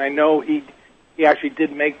side, and I know he actually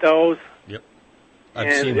did make those. Yep.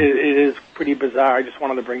 And it is pretty bizarre. I just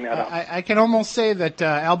wanted to bring that up. I can almost say that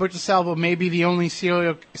Albert DeSalvo may be the only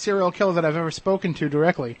serial killer that I've ever spoken to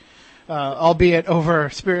directly, albeit over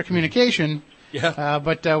spirit communication. Yeah.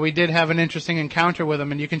 But we did have an interesting encounter with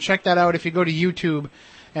him, and you can check that out if you go to YouTube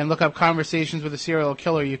and look up Conversations with a Serial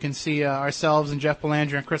Killer. You can see ourselves and Jeff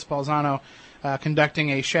Belanger and Chris Balzano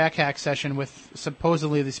conducting a shack hack session with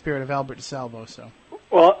supposedly the spirit of Albert DeSalvo. So.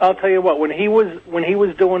 Well, I'll tell you what. When he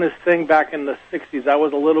was doing his thing back in the '60s, I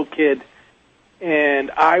was a little kid,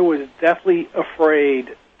 and I was deathly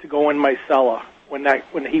afraid to go in my cellar when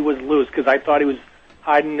he was loose because I thought he was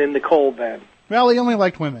hiding in the coal bin. Well, he only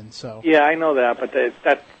liked women, so. Yeah, I know that, but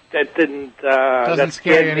that didn't. Doesn't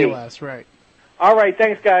scare you any less, right? All right,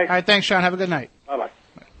 thanks, guys. All right, thanks, Sean. Have a good night. Bye-bye.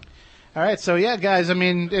 All right, so yeah, guys. I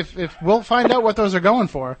mean, if we'll find out what those are going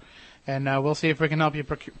for, and we'll see if we can help you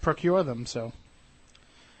procure them. So,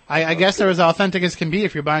 I guess they're as authentic as can be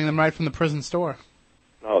if you're buying them right from the prison store.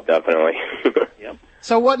 Oh, definitely. Yep.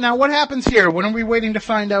 So what happens here? When are we waiting to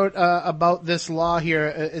find out about this law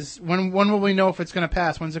here? When will we know if it's going to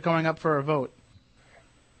pass? When's it going up for a vote?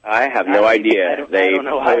 I have no idea. I don't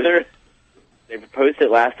know either. They proposed it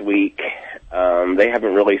last week. They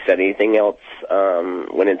haven't really said anything else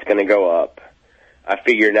when it's going to go up. I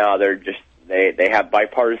figure now they have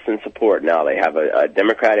bipartisan support now. They have a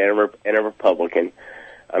Democrat and a Republican.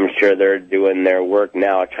 I'm sure they're doing their work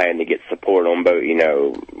now trying to get support on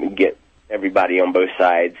both, get everybody on both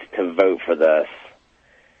sides to vote for this.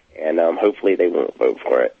 And hopefully they won't vote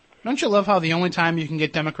for it. Don't you love how the only time you can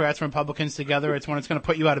get Democrats and Republicans together, it's when it's going to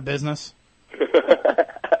put you out of business?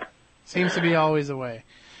 Seems to be always the way.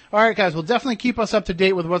 All right, guys, well, definitely keep us up to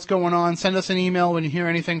date with what's going on. Send us an email when you hear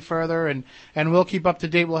anything further, and we'll keep up to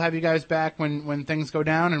date. We'll have you guys back when things go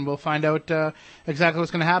down, and we'll find out exactly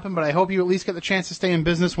what's going to happen. But I hope you at least get the chance to stay in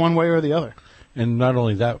business one way or the other. And not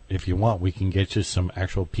only that, if you want, we can get you some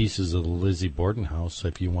actual pieces of the Lizzie Borden house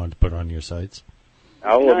if you want to put on your sites.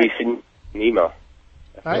 I will be sending an email.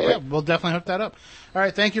 All right, yeah, we'll definitely hook that up. All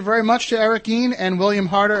right, thank you very much to Eric Geen and William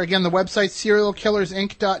Harder. Again, the website,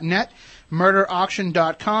 serialkillersinc.net,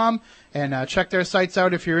 murderauction.com, and check their sites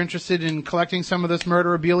out if you're interested in collecting some of this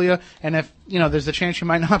murderabilia. And if, there's a chance you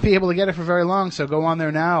might not be able to get it for very long, so go on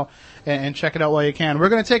there now and check it out while you can. We're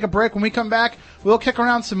going to take a break. When we come back, we'll kick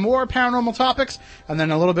around some more paranormal topics, and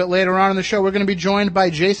then a little bit later on in the show, we're going to be joined by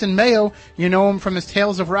Jason Mayo. You know him from his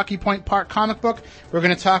Tales of Rocky Point Park comic book. We're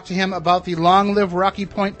going to talk to him about the Long Live Rocky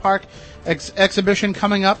Point Park exhibition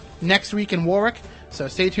coming up next week in Warwick. So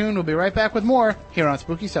stay tuned. We'll be right back with more here on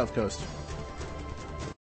Spooky South Coast.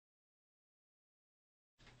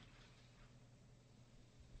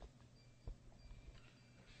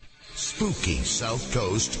 Spooky South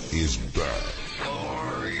Coast is back.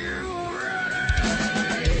 I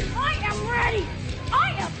am ready.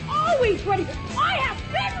 I am always ready. I have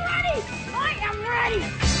been ready. I am ready.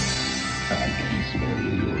 I can smell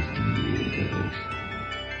your fears.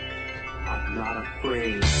 I'm not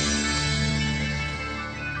afraid.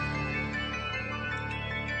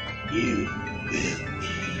 You will be.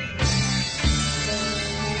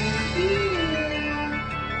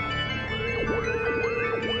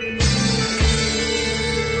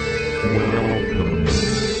 Welcome to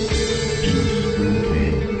Spooky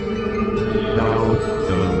South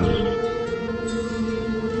Coast.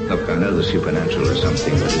 Look, I know the supernatural is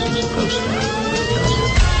something that isn't supposed to happen, but it does.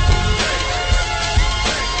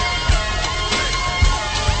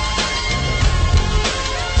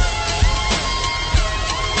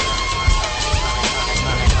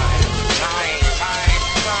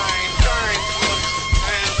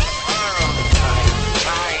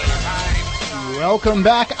 Welcome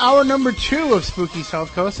back, hour number 2 of Spooky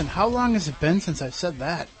South Coast. And how long has it been since I've said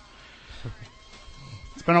that?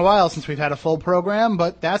 It's been a while since we've had a full program,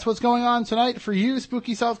 but that's what's going on tonight for you,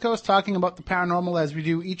 Spooky South Coast, talking about the paranormal as we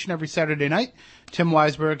do each and every Saturday night. Tim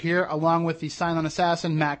Weisberg here, along with the silent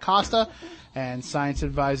assassin, Matt Costa, and science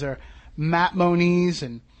advisor, Matt Moniz.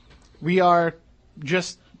 And we are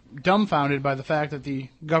just dumbfounded by the fact that the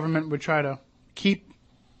government would try to keep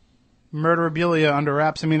Murderabilia under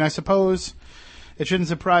wraps. I mean, I suppose it shouldn't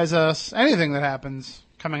surprise us, anything that happens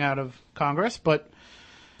coming out of Congress, but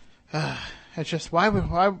it's just, why,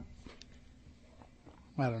 I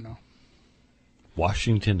don't know.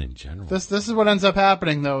 Washington in general. This is what ends up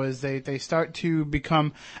happening, though, is they start to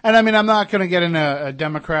become, and I mean, I'm not going to get in a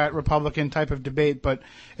Democrat-Republican type of debate, but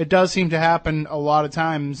it does seem to happen a lot of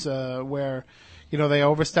times where, you know, they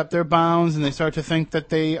overstep their bounds and they start to think that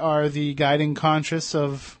they are the guiding conscience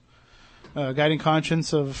of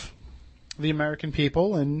the American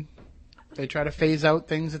people, and they try to phase out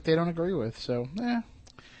things that they don't agree with. So,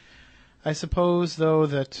 I suppose, though,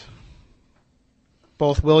 that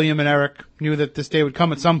both William and Eric knew that this day would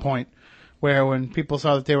come at some point, where when people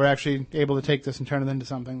saw that they were actually able to take this and turn it into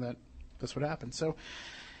something, that this would happen. So,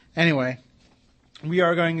 anyway, we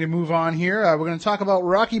are going to move on here. We're going to talk about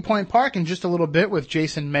Rocky Point Park in just a little bit with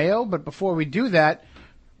Jason Mayo, but before we do that,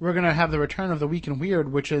 we're going to have the return of the Week in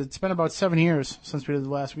Weird, which it's been about 7 years since we did the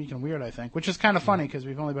last Week in Weird, I think, which is kind of funny because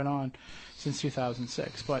we've only been on since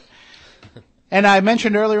 2006. And I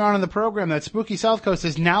mentioned earlier on in the program that Spooky South Coast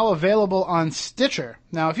is now available on Stitcher.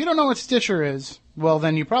 Now, if you don't know what Stitcher is, well,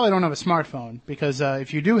 then you probably don't have a smartphone, because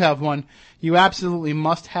if you do have one, you absolutely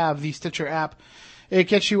must have the Stitcher app. It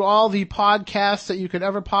gets you all the podcasts that you could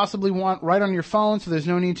ever possibly want right on your phone, so there's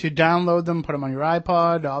no need to download them, put them on your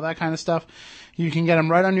iPod, all that kind of stuff. You can get them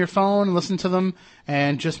right on your phone, listen to them,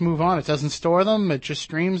 and just move on. It doesn't store them. It just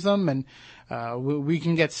streams them, and we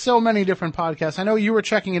can get so many different podcasts. I know you were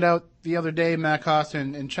checking it out the other day, Matt Costa,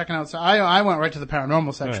 and checking out. So I went right to the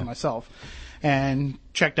paranormal section myself and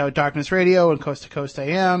checked out Darkness Radio and Coast to Coast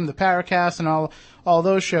AM, the Paracast, and all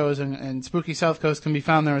those shows, and Spooky South Coast can be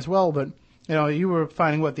found there as well. But, you know, you were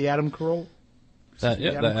finding, what, the Adam Carolla?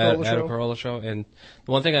 The Adam Carolla show. And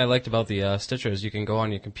the one thing I liked about the Stitcher is you can go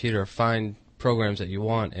on your computer, find programs that you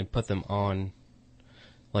want, and put them on,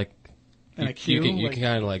 like, in a queue. You can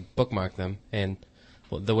kind of like bookmark them, and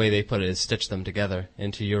the way they put it is stitch them together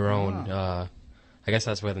into your own. I guess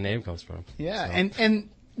that's where the name comes from. Yeah, so. and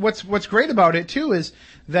what's great about it too is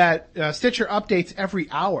that Stitcher updates every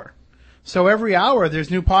hour. So every hour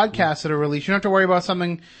there's new podcasts that are released. You don't have to worry about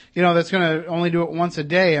something, you know, that's going to only do it once a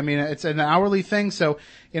day. I mean, it's an hourly thing. So,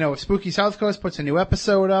 you know, if Spooky South Coast puts a new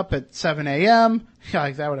episode up at 7 a.m., yeah,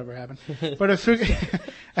 like that would ever happen. But if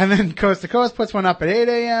and then Coast to Coast puts one up at 8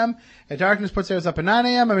 a.m., and Darkness puts theirs up at 9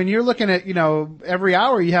 a.m., I mean, you're looking at, you know, every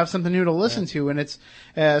hour you have something new to listen to, and it's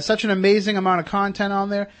such an amazing amount of content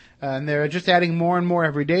on there. And they're just adding more and more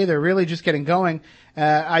every day. They're really just getting going.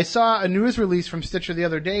 I saw a news release from Stitcher the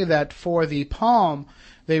other day that for the Palm,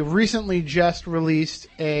 they recently just released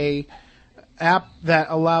a app that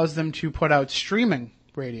allows them to put out streaming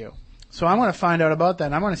radio. So I want to find out about that,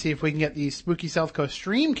 and I want to see if we can get the Spooky South Coast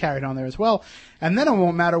stream carried on there as well. And then it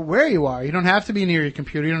won't matter where you are. You don't have to be near your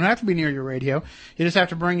computer. You don't have to be near your radio. You just have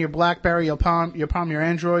to bring your BlackBerry, your Palm, your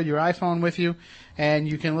Android, your iPhone with you, and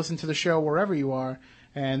you can listen to the show wherever you are.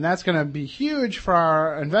 And that's going to be huge for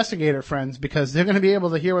our investigator friends, because they're going to be able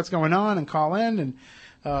to hear what's going on and call in, and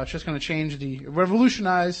it's just going to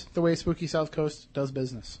revolutionize the way Spooky South Coast does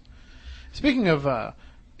business. Speaking of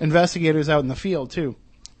investigators out in the field, too,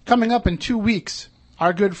 coming up in 2 weeks,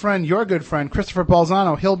 our good friend, your good friend, Christopher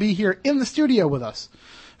Balzano, he'll be here in the studio with us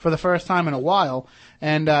for the first time in a while,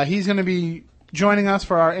 and he's going to be joining us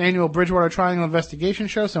for our annual Bridgewater Triangle Investigation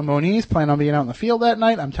Show. So Moniz, plan on being out in the field that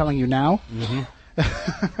night. I'm telling you now. Mm-hmm.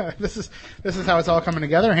 This is how it's all coming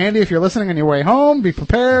together. Handy, if you're listening on your way home, be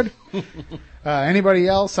prepared. Anybody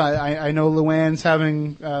else? I know Luann's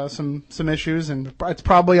having some issues, and it's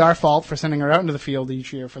probably our fault for sending her out into the field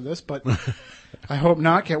each year for this, but I hope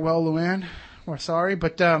not. Get well, Luann. We're sorry.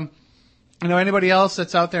 But anybody else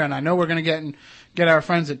that's out there, and I know we're going to get our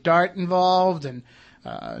friends at DART involved, and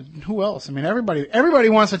who else? I mean, everybody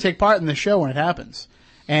wants to take part in the show when it happens,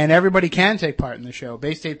 and everybody can take part in the show.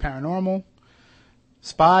 Bay State Paranormal,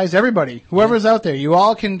 Spies, everybody, whoever's out there, you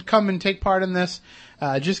all can come and take part in this.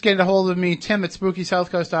 Just get a hold of me, Tim at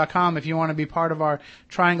SpookySouthCoast.com, if you want to be part of our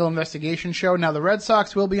Triangle Investigation Show. Now, the Red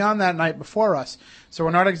Sox will be on that night before us, so we're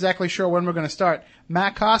not exactly sure when we're going to start.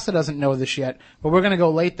 Matt Costa doesn't know this yet, but we're going to go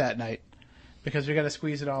late that night because we got to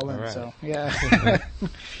squeeze it all in. Right. So, yeah.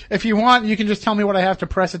 If you want, you can just tell me what I have to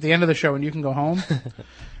press at the end of the show and you can go home.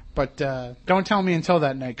 But don't tell me until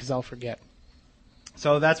that night because I'll forget.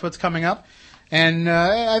 So that's what's coming up. And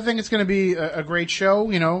I think it's going to be a great show.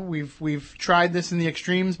 You know, we've tried this in the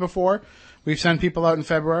extremes before. We've sent people out in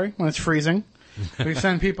February when it's freezing. We've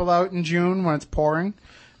sent people out in June when it's pouring.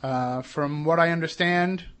 From what I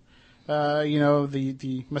understand,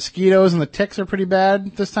 the mosquitoes and the ticks are pretty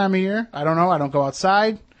bad this time of year. I don't know. I don't go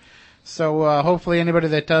outside. So hopefully anybody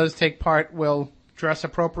that does take part will dress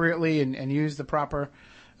appropriately and use the proper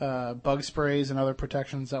bug sprays and other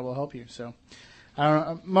protections that will help you. So. I don't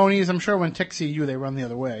know, Moniz, I'm sure when ticks see you, they run the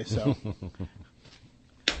other way, so.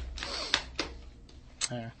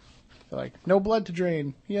 They're like, no blood to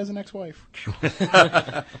drain. He has an ex-wife.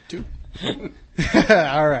 Two.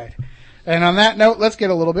 All right. And on that note, let's get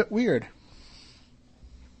a little bit weird.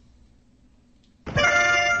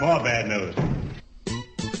 More bad news.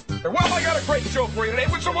 Well, I got a great show for you today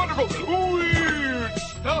with some wonderful weird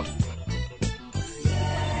stuff.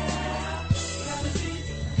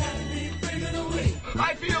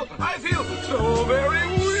 I feel so very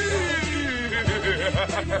weird.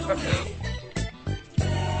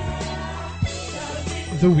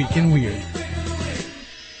 The Week in Weird.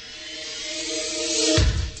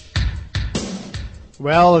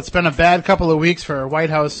 Well, it's been a bad couple of weeks for White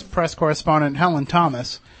House press correspondent Helen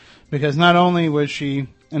Thomas, because not only was she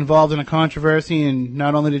involved in a controversy and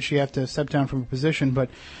not only did she have to step down from her position, but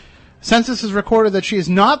Census has recorded that she is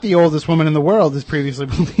not the oldest woman in the world, as previously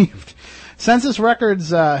believed. Census records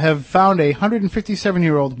have found a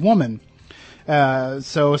 157-year-old woman.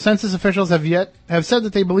 So census officials have said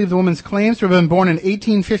that they believe the woman's claims to have been born in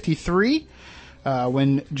 1853,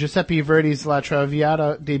 when Giuseppe Verdi's La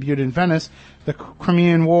Traviata debuted in Venice. The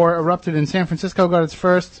Crimean War erupted in San Francisco, got its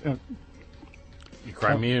first... the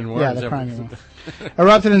Crimean War? Yeah, the Crimean War.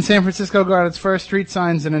 Erupted in San Francisco, got its first street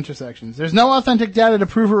signs and intersections. There's no authentic data to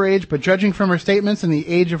prove her age, but judging from her statements and the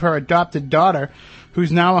age of her adopted daughter,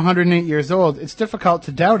 who's now 108 years old, it's difficult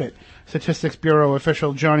to doubt it, Statistics Bureau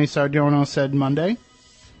official Johnny Sardano said Monday.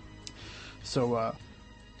 So,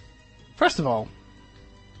 first of all,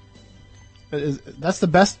 that's the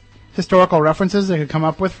best historical references they could come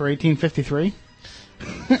up with for 1853.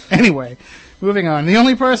 Anyway, moving on. The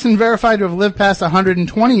only person verified to have lived past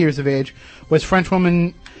 120 years of age was French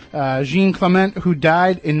woman Jean Clement, who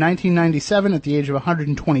died in 1997 at the age of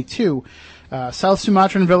 122. South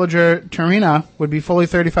Sumatran villager Terina would be fully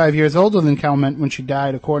 35 years older than Clement when she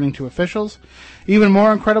died, according to officials. Even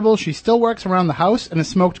more incredible, she still works around the house and has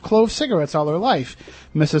smoked clove cigarettes all her life,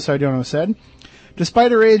 Mrs. Sardano said.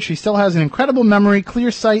 Despite her age, she still has an incredible memory,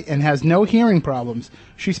 clear sight, and has no hearing problems.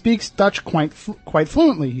 She speaks Dutch quite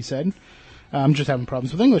fluently, he said. I'm just having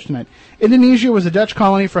problems with English tonight. Indonesia was a Dutch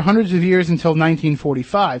colony for hundreds of years until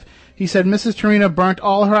 1945. He said Mrs. Terina burnt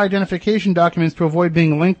all her identification documents to avoid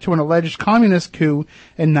being linked to an alleged communist coup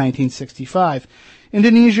in 1965.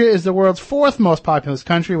 Indonesia is the world's fourth most populous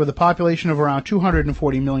country with a population of around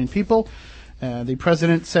 240 million people. The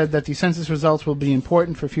president said that the census results will be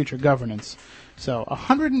important for future governance. So,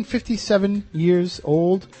 157 years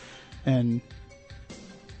old, and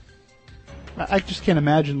I just can't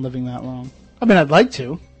imagine living that long. I mean, I'd like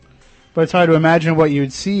to, but it's hard to imagine what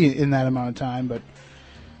you'd see in that amount of time, but...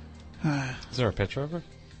 Is there a picture of her?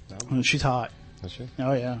 No. She's hot. Is she?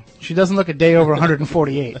 Oh, yeah. She doesn't look a day over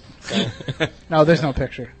 148. No, there's no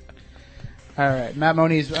picture. All right. Matt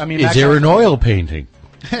Moniz, Is there an oil painting?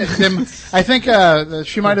 I think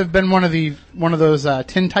she might have been one of those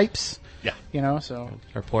tin types. Yeah. You know, so...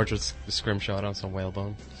 Her portrait's a scrimshot on some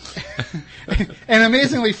whalebone. And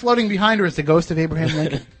amazingly, floating behind her is the ghost of Abraham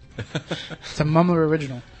Lincoln. It's a Mumler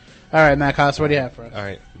original. All right, Matt Costa, what do you have for us? All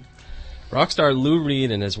right. Rock star Lou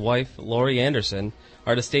Reed and his wife, Laurie Anderson,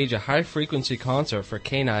 are to stage a high-frequency concert for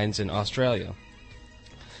canines in Australia.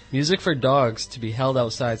 Music for dogs to be held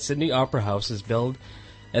outside Sydney Opera House is billed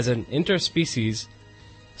as an interspecies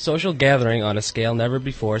social gathering on a scale never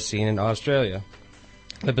before seen in Australia.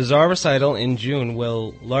 The bizarre recital in June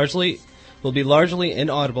will be largely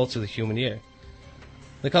inaudible to the human ear.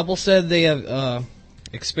 The couple said they have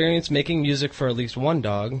experienced making music for at least one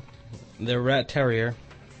dog, their rat terrier,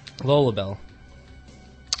 Lullabelle.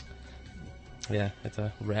 Yeah, it's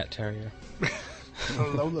a rat terrier.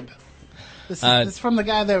 Lullabelle. This is from the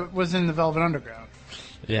guy that was in the Velvet Underground.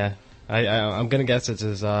 Yeah, I'm gonna guess it's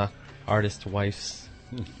his artist wife's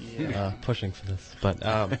pushing for this.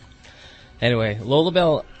 But anyway,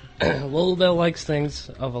 Lullabelle likes things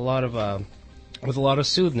of with a lot of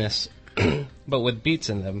soothness, but with beats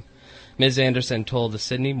in them. Ms. Anderson told the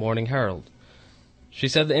Sydney Morning Herald. She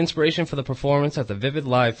said the inspiration for the performance at the Vivid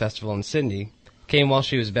Live Festival in Sydney came while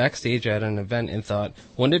she was backstage at an event and thought,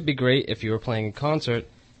 wouldn't it be great if you were playing a concert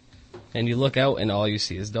and you look out and all you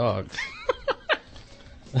see is dogs?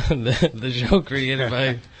 The show created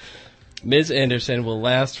by Ms. Anderson will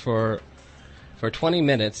last for 20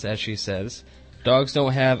 minutes, as she says. Dogs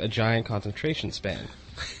don't have a giant concentration span.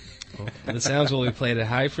 The sounds will be played at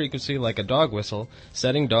high frequency like a dog whistle,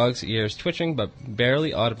 setting dogs' ears twitching but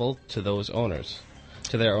barely audible to their owners.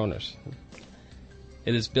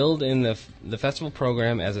 It is billed in the festival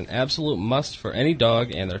program as an absolute must for any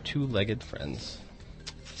dog and their two-legged friends.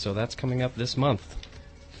 So that's coming up this month.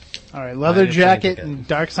 All right, leather jacket and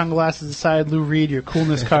dark sunglasses aside, Lou Reed, your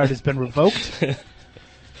coolness card has been revoked.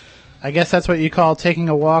 I guess that's what you call taking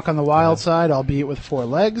a walk on the wild side, albeit with 4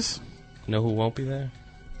 legs. Know who won't be there?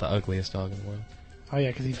 The ugliest dog in the world. Oh, yeah,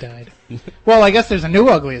 because he died. Well, I guess there's a new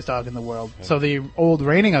ugliest dog in the world, so the old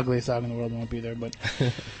reigning ugliest dog in the world won't be there. But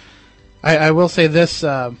I will say this,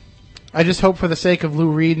 I just hope for the sake of Lou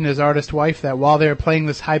Reed and his artist wife that while they're playing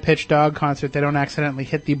this high-pitched dog concert, they don't accidentally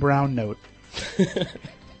hit the brown note.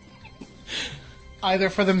 Either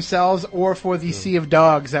for themselves or for the sea of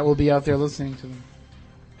dogs that will be out there listening to them.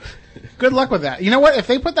 Good luck with that. You know what? If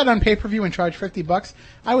they put that on pay-per-view and charge $50,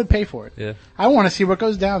 I would pay for it. Yeah. I want to see what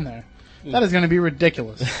goes down there. That is going to be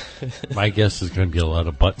ridiculous. My guess is going to be a lot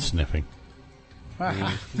of butt sniffing.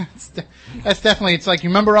 That's definitely. It's like,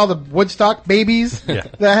 you remember all the Woodstock babies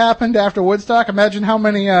that happened after Woodstock? Imagine how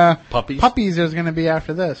many puppies there's going to be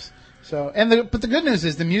after this. So, but the good news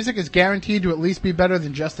is the music is guaranteed to at least be better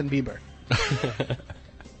than Justin Bieber.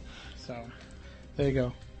 So, there you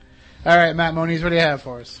go. All right, Matt Moniz, what do you have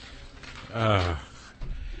for us?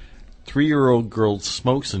 3-year-old girl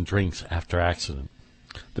smokes and drinks after accident.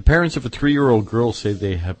 The parents of a 3-year-old girl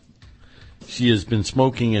say she has been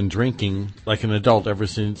smoking and drinking like an adult ever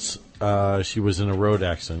since she was in a road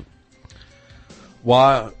accident.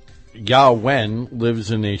 While Yao Wen lives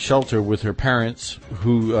in a shelter with her parents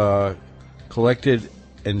who collected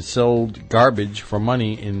and sold garbage for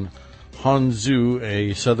money in Hanzhou,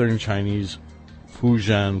 a southern Chinese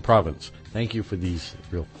Fujian province. Thank you for these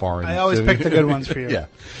real foreign. I always pick the good ones for you. Yeah.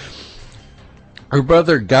 Her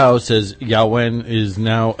brother Gao says Yao Wen is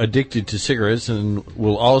now addicted to cigarettes and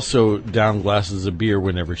will also down glasses of beer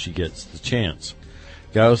whenever she gets the chance.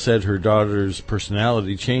 Gao said her daughter's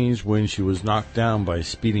personality changed when she was knocked down by a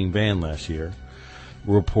speeding van last year,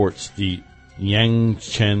 reports the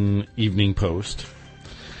Yangchen Evening Post.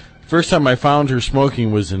 First time I found her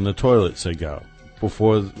smoking was in the toilet, said Gao.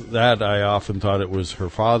 Before that, I often thought it was her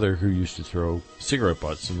father who used to throw cigarette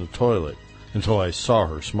butts in the toilet until I saw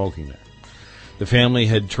her smoking there. The family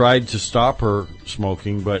had tried to stop her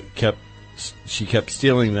smoking, but she kept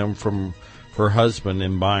stealing them from her husband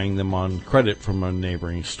and buying them on credit from a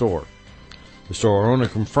neighboring store. The store owner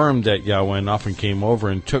confirmed that Yao Wen often came over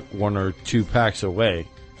and took 1 or 2 packs away.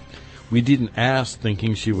 We didn't ask,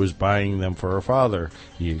 thinking she was buying them for her father,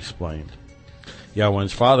 he explained. Yao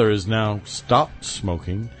Wen's father has now stopped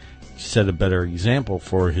smoking, set a better example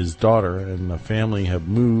for his daughter, and the family have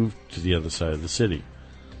moved to the other side of the city.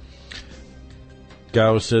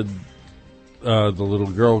 Gao said the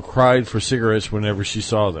little girl cried for cigarettes whenever she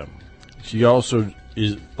saw them. She also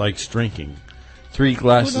likes drinking. 3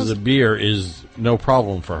 glasses of beer is no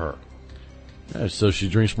problem for her. Yeah, so she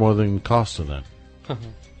drinks more than Costa then.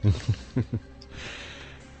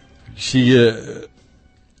 She is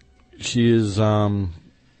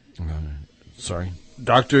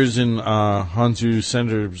doctors in Hanzhou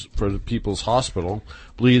Centers for the People's Hospital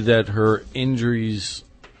believe that her injuries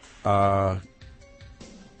that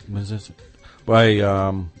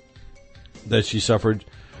she suffered.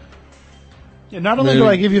 Yeah, not only do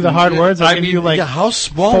I give you the hard words, I give you how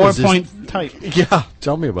small is this? 4-point type. Yeah,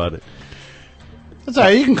 tell me about it. That's all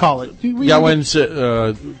right, you can call it. Wen's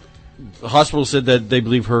the hospital said that they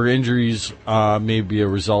believe her injuries may be a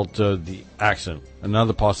result of the accident.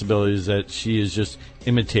 Another possibility is that she is just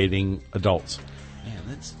imitating adults.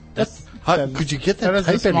 Man, could you get that is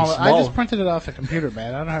type a small, any small? I just printed it off the computer,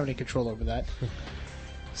 man. I don't have any control over that.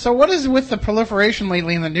 So what is with the proliferation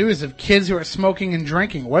lately in the news of kids who are smoking and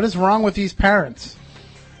drinking? What is wrong with these parents?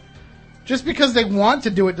 Just because they want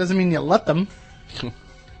to do it doesn't mean you let them.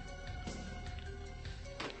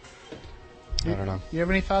 I don't know. You have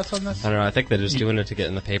any thoughts on this? I don't know. I think they're just doing it to get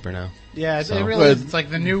in the paper now. Yeah, it So- really is. It's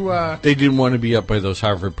like the new... They didn't want to be up by those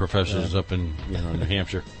Harvard professors up in New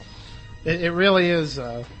Hampshire. It really is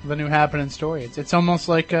the new happening story. It's almost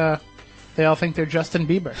like they all think they're Justin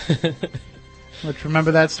Bieber. Which,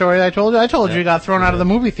 remember that story I told you? I told you he got thrown out of the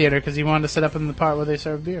movie theater because he wanted to sit up in the part where they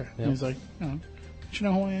serve beer. Yep. He was like, don't you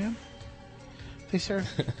know who I am? They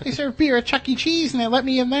serve beer at Chuck E. Cheese, and they let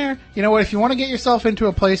me in there. You know what? If you want to get yourself into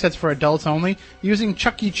a place that's for adults only, using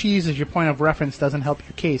Chuck E. Cheese as your point of reference doesn't help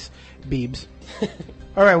your case, Biebs.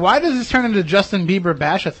 All right, why does this turn into Justin Bieber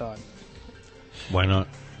Bash-a-thon? Why not?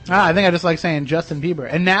 I think I just like saying Justin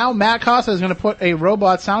Bieber. And now Matt Costa is going to put a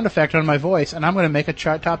robot sound effect on my voice, and I'm going to make a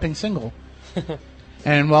chart-topping single.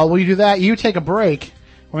 And while we do that, you take a break.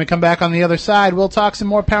 When we come back on the other side, we'll talk some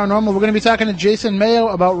more paranormal. We're going to be talking to Jason Mayo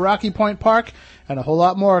about Rocky Point Park and a whole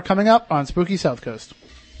lot more coming up on Spooky South Coast.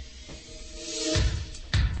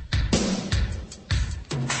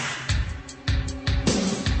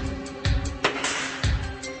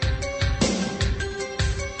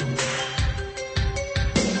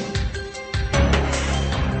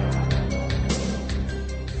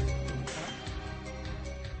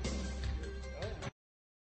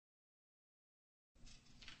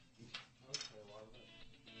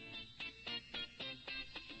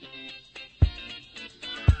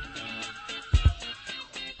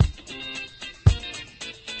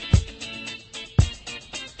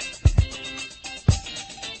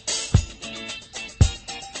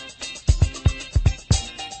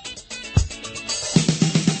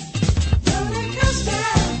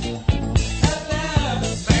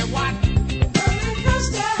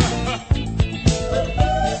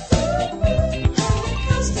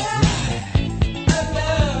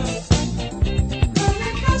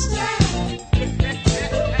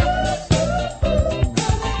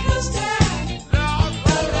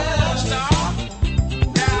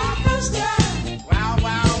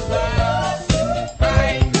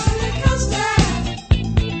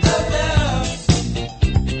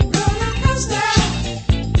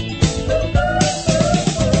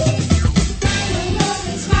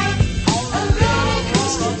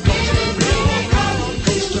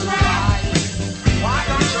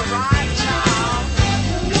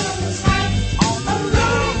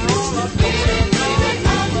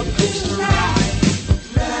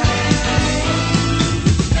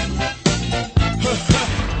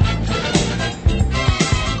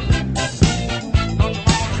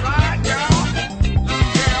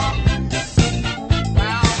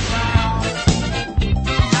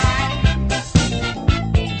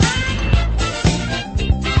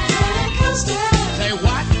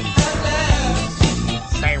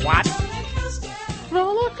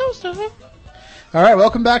 All right,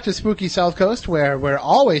 welcome back to Spooky South Coast, where we're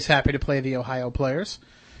always happy to play the Ohio players.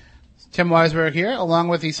 Tim Weisberg here, along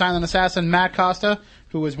with the silent assassin Matt Costa,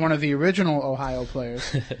 who was one of the original Ohio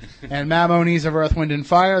players, and Matt Moniz of Earth, Wind, and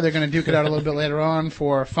Fire. They're going to duke it out a little bit later on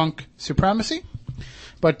for Funk Supremacy.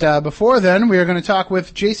 But before then, we are going to talk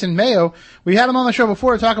with Jason Mayo. We had him on the show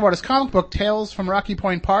before to talk about his comic book, Tales from Rocky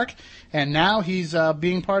Point Park, and now he's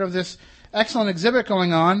being part of this excellent exhibit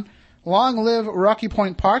going on, Long Live Rocky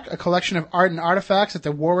Point Park, a collection of art and artifacts at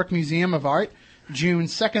the Warwick Museum of Art, June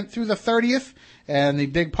 2nd through the 30th. And the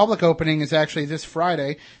big public opening is actually this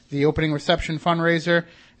Friday. The opening reception fundraiser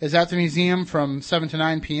is at the museum from 7 to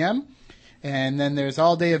 9 p.m. And then there's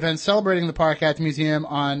all-day events celebrating the park at the museum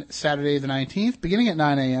on Saturday the 19th, beginning at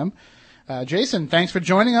 9 a.m. Jason, thanks for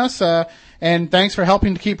joining us, and thanks for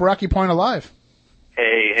helping to keep Rocky Point alive.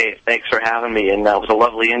 Hey, thanks for having me, and that was a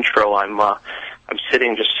lovely intro. I'm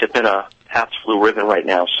sitting just sipping a Pabst Blue Ribbon right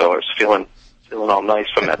now, so I was feeling all nice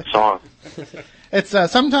from that song. It's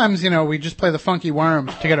sometimes, we just play the funky worm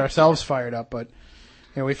to get ourselves fired up, but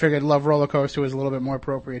we figured Love Roller Coaster was a little bit more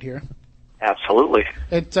appropriate here. Absolutely.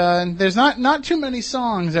 There's not too many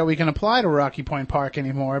songs that we can apply to Rocky Point Park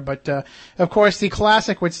anymore, but of course the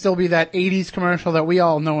classic would still be that 80s commercial that we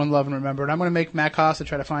all know and love and remember, and I'm going to make Matt Costa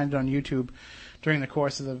try to find it on YouTube during the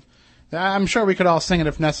course of the... I'm sure we could all sing it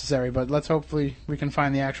if necessary, but let's hopefully we can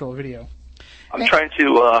find the actual video. I'm trying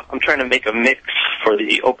to make a mix for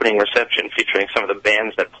the opening reception featuring some of the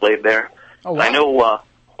bands that played there. Oh, wow. I know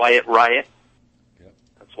Quiet Riot.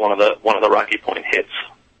 That's It's one of the Rocky Point hits.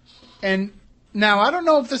 And now, I don't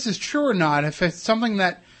know if this is true or not, if it's something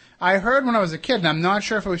that I heard when I was a kid, and I'm not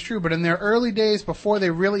sure if it was true, but in their early days, before they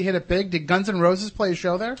really hit it big, did Guns N' Roses play a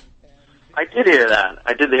show there? I did hear that.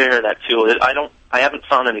 I did hear that, too. I haven't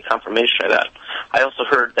found any confirmation of that. I also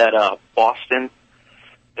heard that Boston,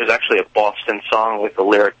 there's actually a Boston song with the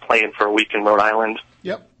lyric playing for a week in Rhode Island.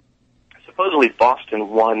 Yep. Supposedly Boston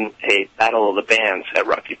won a Battle of the Bands at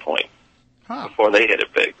Rocky Point before they hit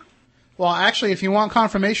it big. Well, actually, if you want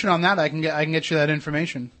confirmation on that, I can get you that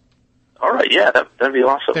information. All right, yeah, that'd be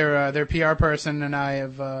awesome. Their PR person and I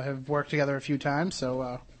have worked together a few times,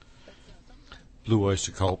 so. Blue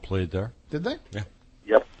Oyster Cult played there. Did they? Yeah.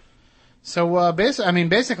 Yep. So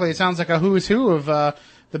basically, it sounds like a who's who of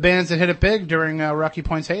the bands that hit it big during Rocky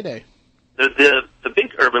Point's heyday. The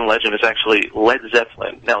big urban legend is actually Led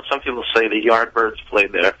Zeppelin. Now, some people say the Yardbirds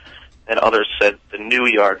played there, and others said the new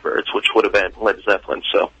Yardbirds, which would have been Led Zeppelin.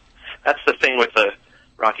 So that's the thing with the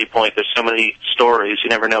Rocky Point. There's so many stories, you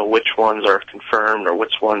never know which ones are confirmed or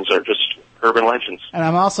which ones are just urban legends. And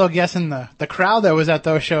I'm also guessing the crowd that was at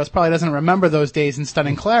those shows probably doesn't remember those days in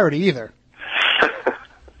stunning clarity either.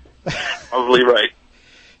 Probably right.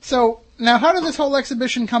 So now, how did this whole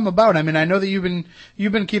exhibition come about? I mean, I know that you've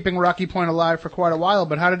been keeping Rocky Point alive for quite a while,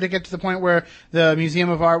 but how did it get to the point where the Museum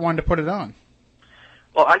of Art wanted to put it on?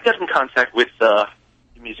 Well, I got in contact with the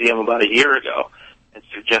museum about a year ago and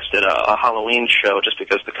suggested a Halloween show just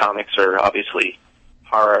because the comics are obviously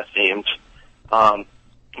horror themed.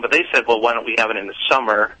 But they said, well, why don't we have it in the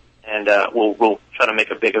summer, and we'll try to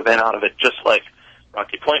make a big event out of it, just like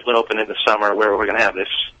Rocky Point would open in the summer, where we're going to have this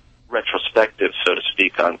retrospective, so to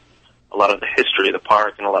speak, on a lot of the history of the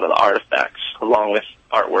park and a lot of the artifacts, along with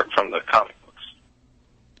artwork from the comic books.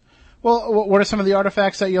 Well, what are some of the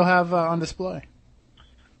artifacts that you'll have on display?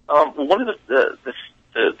 One of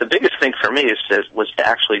the biggest thing for me was to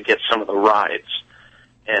actually get some of the rides.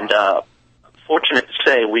 And fortunate to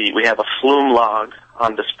say, we have a flume log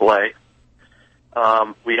on display.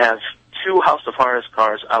 We have two House of Horrors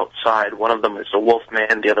cars outside. One of them is the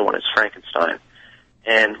Wolfman, the other one is Frankenstein.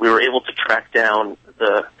 And we were able to track down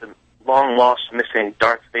the long-lost missing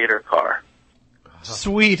Darth Vader car.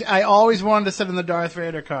 Sweet. I always wanted to sit in the Darth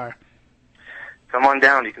Vader car. Come on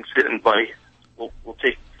down. You can sit in, buddy. We'll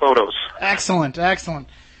take photos. Excellent, excellent.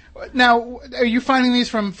 Now, are you finding these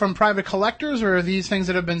from private collectors, or are these things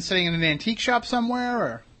that have been sitting in an antique shop somewhere?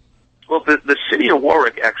 Or? Well, the city of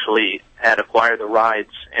Warwick actually had acquired the rides,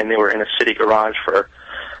 and they were in a city garage for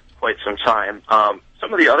quite some time.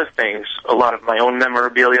 Some of the other things, a lot of my own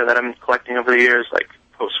memorabilia that I'm collecting over the years, like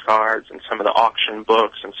postcards and some of the auction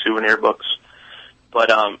books and souvenir books. But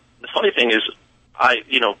the funny thing is,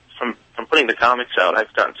 from putting the comics out,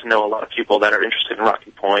 I've gotten to know a lot of people that are interested in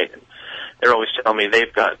Rocky Point, and they're always telling me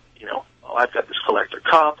they've got, I've got this collector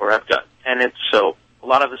cup, or I've got pennants. So a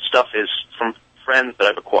lot of the stuff is from friends that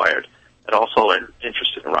I've acquired that also are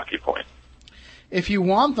interested in Rocky Point. If you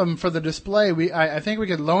want them for the display, I think we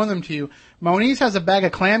could loan them to you. Moniz has a bag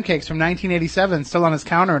of clam cakes from 1987 still on his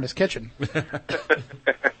counter in his kitchen.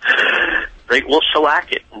 Great, we'll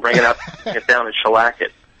shellac it and bring it up, get down and shellac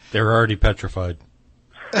it. They're already petrified.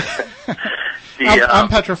 I'm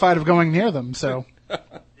petrified of going near them, so.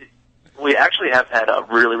 We actually have had a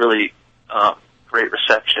really, really great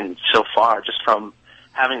reception so far, just from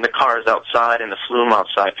having the cars outside and the flume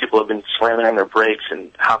outside. People have been slamming on their brakes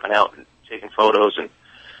and hopping out and taking photos and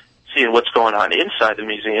seeing what's going on inside the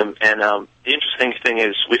museum. And the interesting thing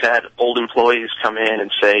is we've had old employees come in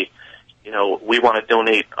and say, we want to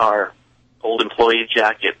donate our old employee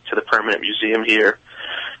jacket to the permanent museum here.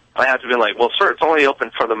 I have to be like, well, sir, it's only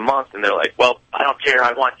open for the month. And they're like, well, I don't care.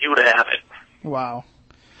 I want you to have it. Wow.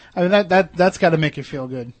 I mean, that's got to make you feel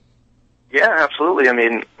good. Yeah, absolutely. I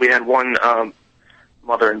mean, we had one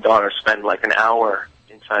mother and daughter spend like an hour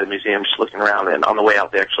inside the museum just looking around, and on the way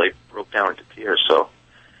out they actually broke down into tears. So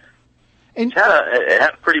it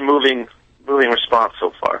had a pretty moving response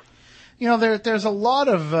so far. There's a lot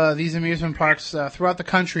of these amusement parks throughout the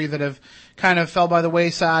country that have kind of fell by the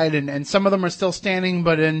wayside, and some of them are still standing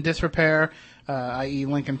but in disrepair, i.e.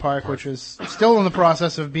 Lincoln Park, which is still in the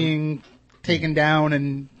process of being taken down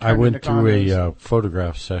and I went through condos. a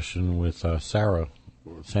photograph session with Sarah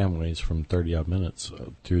Samways from 30 Odd Minutes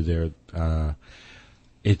through there.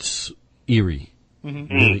 It's eerie.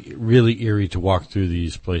 Mm-hmm. Really, really eerie to walk through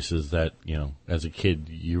these places that, as a kid,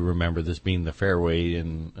 you remember this being the fairway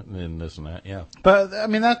and this and that, yeah. But, I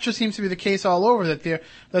mean, that just seems to be the case all over,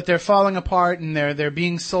 that they're falling apart and they're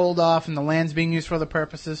being sold off and the land's being used for other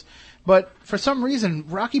purposes. But for some reason,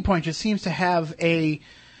 Rocky Point just seems to have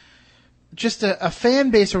just a fan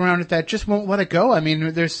base around it that just won't let it go. I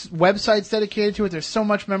mean, there's websites dedicated to it. There's so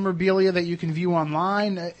much memorabilia that you can view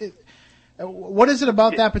online. What is it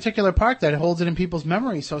about that particular park that holds it in people's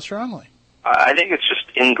memory so strongly? I think it's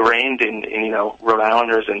just ingrained in Rhode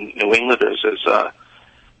Islanders and New Englanders as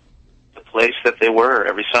the place that they were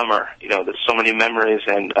every summer. There's so many memories,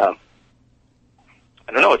 and I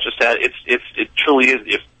don't know. It's just that it truly is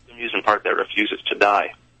the amusement park that refuses to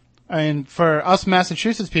die. I mean, for us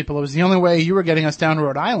Massachusetts people, it was the only way you were getting us down to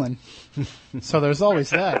Rhode Island. So there's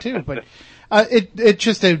always that too. But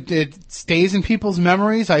it stays in people's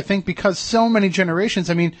memories. I think because so many generations.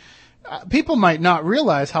 I mean, people might not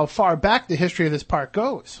realize how far back the history of this park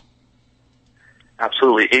goes.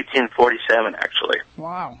 Absolutely, 1847 actually.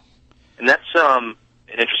 Wow. And that's an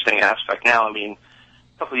interesting aspect. Now, I mean,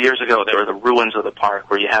 a couple of years ago, there were the ruins of the park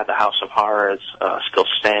where you had the House of Horrors still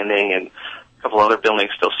standing and a couple other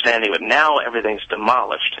buildings still standing, but now everything's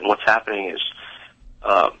demolished, and what's happening is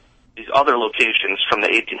these other locations from the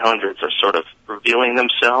 1800s are sort of revealing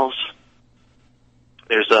themselves.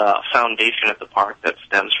 There's a foundation at the park that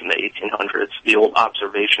stems from the 1800s, the old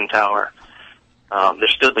observation tower.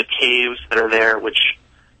 There's still the caves that are there, which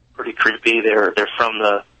are pretty creepy. They're from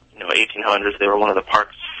the 1800s. They were one of the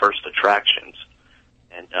park's first attractions,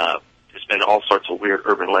 and there's been all sorts of weird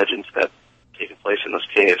urban legends that have taken place in those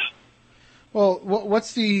caves. Well,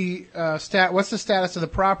 what's the What's the status of the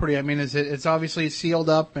property? I mean, it's obviously sealed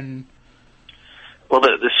up and. Well,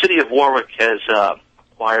 the city of Warwick has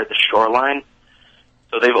acquired the shoreline,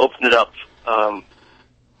 so they've opened it up a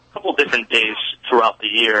couple different days throughout the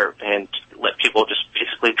year and let people just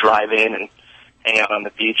basically drive in and hang out on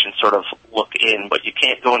the beach and sort of look in. But you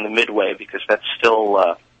can't go in the Midway because that's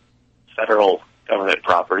still federal government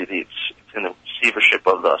property. It's in the receivership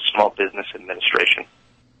of the Small Business Administration.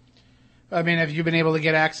 I mean, have you been able to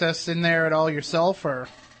get access in there at all yourself, or?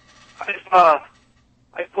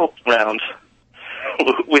 I've poked around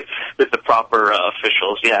with the proper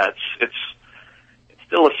officials. Yeah, it's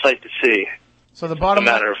still a sight to see. So the bottom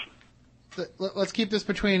matter of let's keep this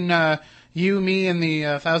between you, me, and the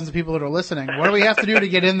thousands of people that are listening. What do we have to do to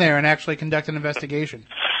get in there and actually conduct an investigation?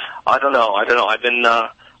 I don't know. I've been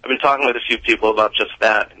talking with a few people about just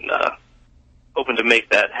that, and hoping to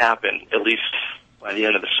make that happen at least by the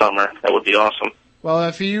end of the summer. That would be awesome. Well,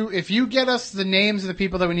 if you get us the names of the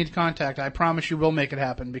people that we need to contact, I promise you will make it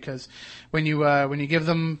happen. Because when you give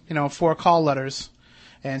them 4 call letters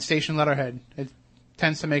and station letterhead, it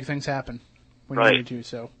tends to make things happen when you need to.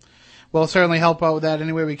 So we'll certainly help out with that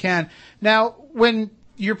any way we can. Now, when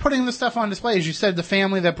you're putting this stuff on display, as you said,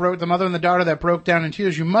 the mother and the daughter that broke down in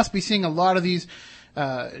tears, you must be seeing a lot of these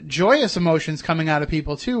joyous emotions coming out of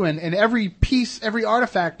people too, and every piece, every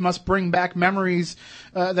artifact must bring back memories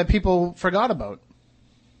that people forgot about.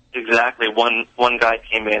 Exactly. One guy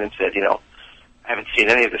came in and said, I haven't seen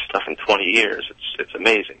any of this stuff in 20 years. It's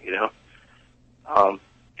amazing,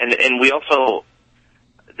 And we also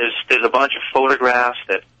there's a bunch of photographs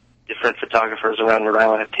that different photographers around Rhode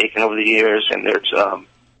Island have taken over the years, and there's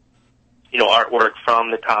artwork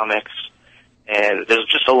from the comics. And there's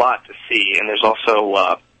just a lot to see. And there's also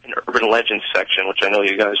an urban legends section, which I know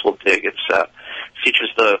you guys will dig. It features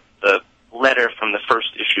the letter from the first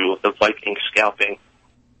issue of the Viking scalping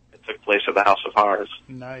that took place at the House of Horrors.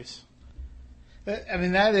 Nice. I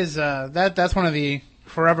mean, that is that's one of the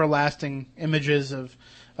forever lasting images of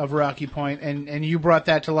Rocky Point, and you brought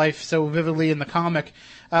that to life so vividly in the comic.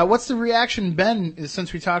 What's the reaction been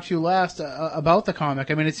since we talked to you last about the comic?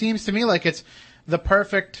 I mean, it seems to me like it's the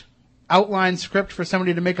perfect outline script for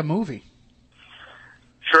somebody to make a movie.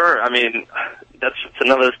 Sure. I mean, it's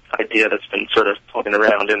another idea that's been sort of floating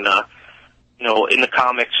around. And in the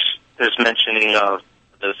comics, there's mentioning of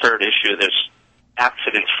the third issue. There's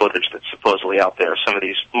accident footage that's supposedly out there. Some of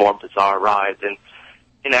these more bizarre rides, and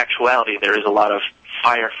in actuality, there is a lot of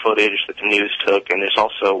fire footage that the news took. And there's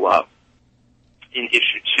also in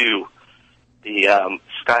issue 2, the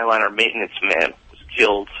Skyliner maintenance man was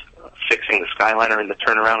killed fixing the Skyliner in the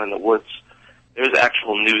turnaround in the woods. There's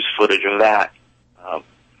actual news footage of that.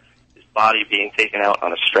 His body being taken out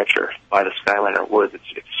on a stretcher by the Skyliner woods.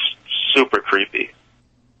 It's super creepy.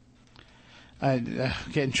 I'm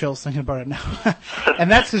getting chills thinking about it now.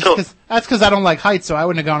 And that's because I don't like heights, so I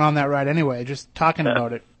wouldn't have gone on that ride anyway, just talking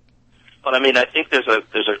about it. But I mean, I think there's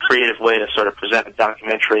a creative way to sort of present a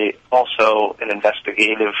documentary, also an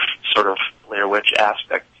investigative sort of Blair Witch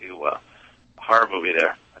aspect to a horror movie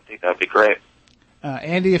there. I think that'd be great.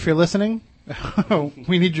 Andy, if you're listening,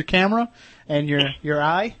 we need your camera and your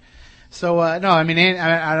eye. So, no, I mean,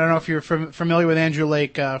 I don't know if you're familiar with Andrew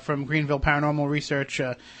Lake from Greenville Paranormal Research.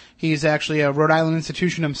 He's actually a Rhode Island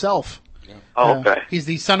institution himself. Oh, okay. He's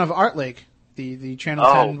the son of Art Lake, the Channel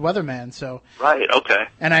 10 weatherman. So right, okay.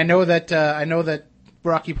 And I know that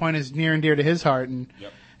Rocky Point is near and dear to his heart,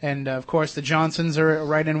 and of course the Johnsons are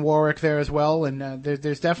right in Warwick there as well, and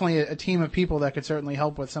there's definitely a team of people that could certainly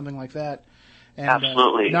help with something like that. And,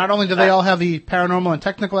 Absolutely. Not only do they all have the paranormal and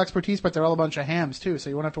technical expertise, but they're all a bunch of hams too, so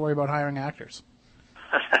you won't have to worry about hiring actors.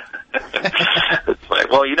 That's right.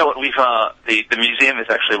 Well, you know what? We've the museum is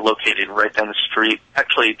actually located right down the street,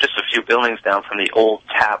 actually just a few buildings down from the old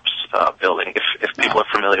Taps building. If people are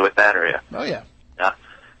familiar with that area. Oh yeah.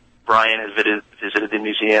 Brian has visited the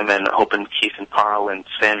museum, and hoping Keith and Carl and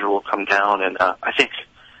Sandra will come down. And I think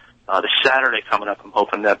this Saturday coming up, I'm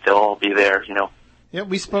hoping that they'll all be there. You know. Yeah,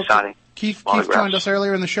 we spoke. Keith joined us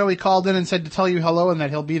earlier in the show. He called in and said to tell you hello and that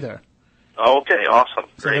he'll be there. Okay, awesome.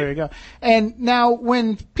 So there you go. And now,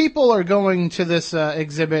 when people are going to this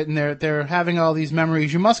exhibit and they're having all these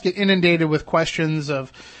memories, you must get inundated with questions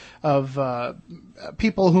of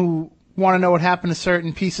people who want to know what happened to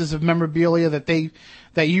certain pieces of memorabilia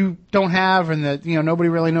that you don't have, and that nobody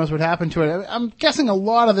really knows what happened to it. I'm guessing a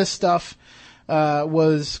lot of this stuff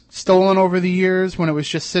was stolen over the years when it was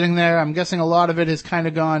just sitting there. I'm guessing a lot of it has kind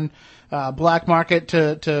of gone black market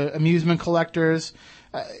to amusement collectors.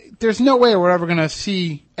 There's no way we're ever going to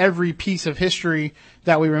see every piece of history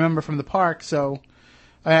that we remember from the park. So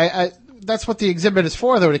that's what the exhibit is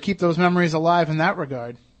for, though, to keep those memories alive in that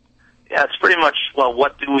regard. Yeah, it's pretty much, well,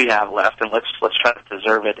 what do we have left? And let's try to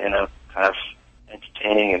preserve it in a kind of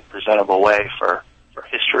entertaining and presentable way for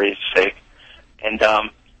history's sake. And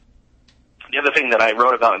the other thing that I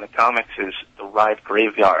wrote about in the comics is the ride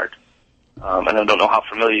graveyard. And I don't know how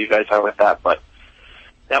familiar you guys are with that, but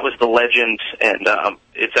that was the legend, and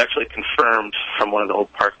it's actually confirmed from one of the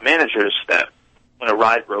old park managers that when a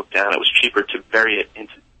ride broke down, it was cheaper to bury it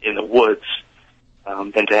in the woods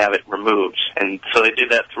than to have it removed. And so they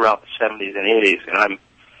did that throughout the 70s and 80s, and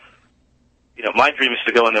my dream is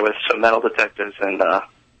to go in there with some metal detectors and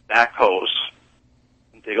backhoes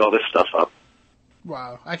and dig all this stuff up.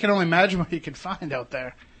 Wow. I can only imagine what you could find out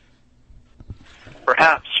there.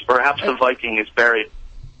 Perhaps the Viking is buried.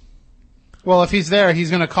 Well, if he's there, he's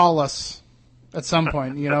going to call us at some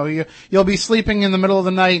point. You'll be sleeping in the middle of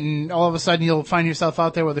the night, and all of a sudden you'll find yourself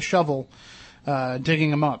out there with a shovel digging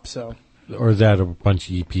him up. So, or that a bunch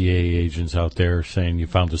of EPA agents out there saying you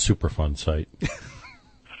found a Superfund site.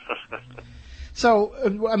 So,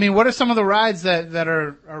 I mean, what are some of the rides that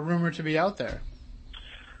are rumored to be out there?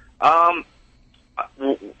 There's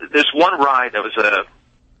one ride that was a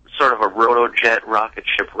sort of a rotojet rocket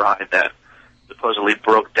ship ride that supposedly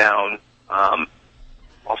broke down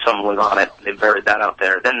while someone was on it. They buried that out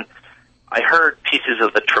there. Then I heard pieces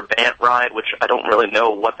of the Trabant ride, which I don't really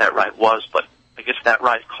know what that ride was, but I guess that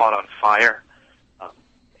ride caught on fire,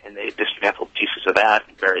 and they dismantled pieces of that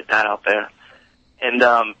and buried that out there. And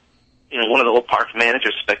one of the old park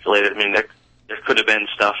managers speculated, I mean, there could have been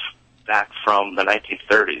stuff back from the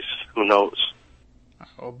 1930s. Who knows?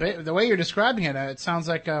 Well, the way you're describing it, it sounds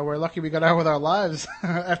like we're lucky we got out with our lives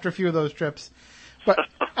after a few of those trips. But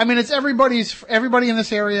I mean, it's everybody in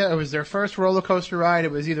this area. It was their first roller coaster ride.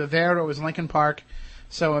 It was either there or it was Lincoln Park.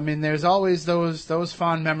 So I mean, there's always those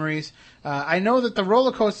fond memories. I know that the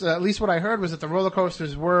roller coaster, at least what I heard, was that the roller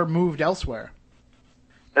coasters were moved elsewhere.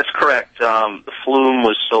 That's correct. The Flume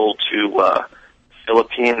was sold to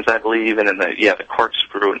Philippines, I believe, and then the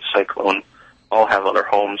Corkscrew and Cyclone all have other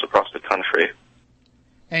homes across the country.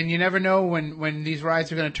 And you never know when these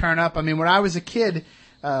rides are going to turn up. I mean, when I was a kid,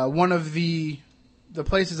 one of the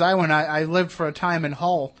places I went, I lived for a time in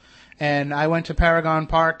Hull, and I went to Paragon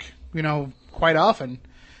Park, quite often.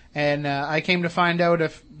 And I came to find out a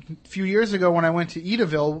few years ago when I went to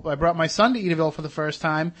Edaville, I brought my son to Edaville for the first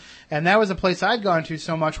time, and that was a place I'd gone to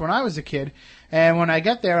so much when I was a kid. And when I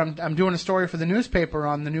get there, I'm doing a story for the newspaper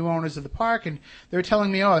on the new owners of the park, and they're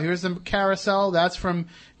telling me, oh, here's the carousel, that's from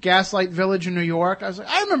Gaslight Village in New York. I was like,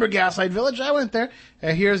 I remember Gaslight Village, I went there.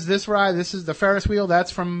 Here's this ride, this is the Ferris wheel,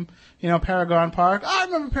 that's from, Paragon Park. Oh, I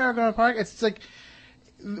remember Paragon Park. It's like,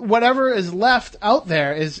 whatever is left out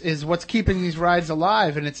there is what's keeping these rides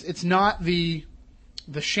alive, and it's not the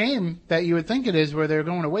shame that you would think it is where they're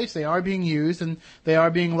going to waste. They are being used, and they are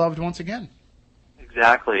being loved once again.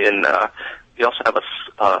 Exactly, and we also have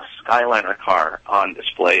a Skyliner car on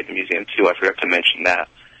display at the museum, too. I forgot to mention that.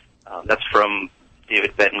 That's from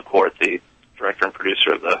David Betancourt, the director and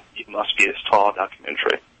producer of the You Must Be This Tall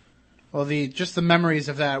documentary. Well, just the memories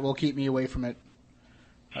of that will keep me away from it.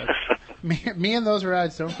 Me and those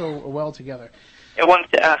rides don't go well together. I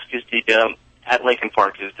wanted to ask, at Lincoln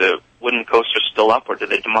Park, is the wooden coaster still up, or did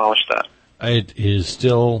they demolish that? It is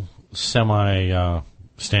still semi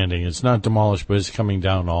standing. It's not demolished, but it's coming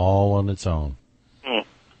down all on its own.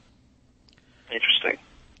 Interesting.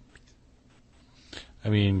 I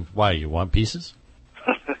mean, why? You want pieces?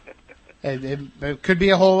 It could be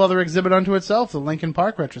a whole other exhibit unto itself, the Lincoln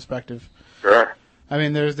Park retrospective. Sure. I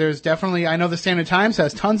mean, there's definitely. I know the Standard Times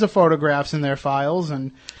has tons of photographs in their files,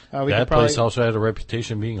 and that place also had a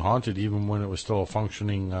reputation of being haunted, even when it was still a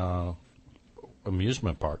functioning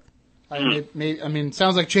amusement park. I mean, it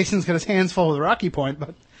sounds like Jason's got his hands full with Rocky Point,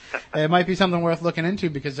 but it might be something worth looking into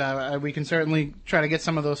because we can certainly try to get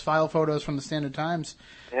some of those file photos from the Standard Times.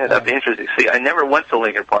 Yeah, that'd be interesting. See, I never went to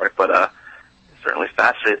Lincoln Park, but certainly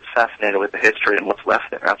fascinated with the history and what's left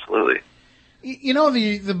there. Absolutely. You know,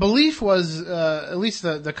 the belief was, at least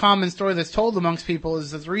the common story that's told amongst people,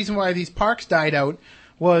 is that the reason why these parks died out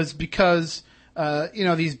was because,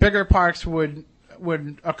 these bigger parks would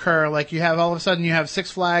occur. Like you have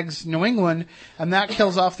Six Flags New England, and that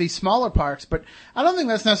kills off these smaller parks. But I don't think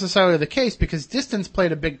that's necessarily the case because distance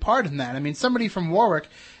played a big part in that. I mean, somebody from Warwick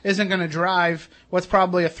isn't going to drive what's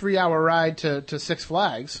probably a 3-hour ride to Six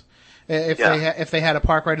Flags if they had a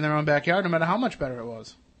park right in their own backyard, no matter how much better it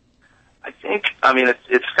was. I think,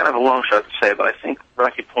 it's kind of a long shot to say, but I think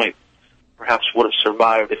Rocky Point perhaps would have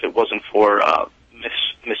survived if it wasn't for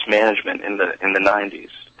mismanagement in the 90s.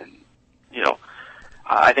 And,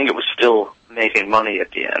 I think it was still making money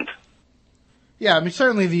at the end. Yeah, I mean,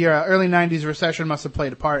 certainly the early 90s recession must have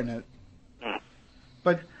played a part in it.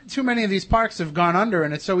 But too many of these parks have gone under,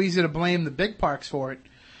 and it's so easy to blame the big parks for it.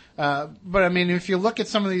 But, I mean, if you look at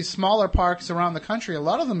some of these smaller parks around the country, a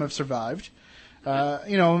lot of them have survived. A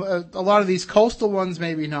lot of these coastal ones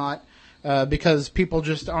maybe not, because people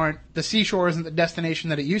just aren't, the seashore isn't the destination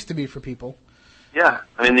that it used to be for people. Yeah,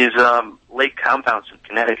 I mean, these lake compounds in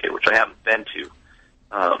Connecticut, which I haven't been to,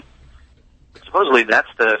 supposedly that's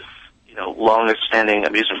the, longest standing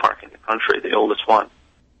amusement park in the country, the oldest one.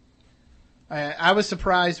 I was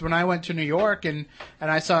surprised when I went to New York and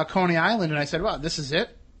I saw Coney Island and I said, wow, this is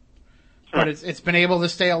it? But it's been able to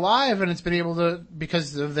stay alive, and it's been able to,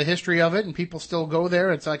 because of the history of it, and people still go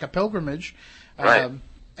there. It's like a pilgrimage. Right.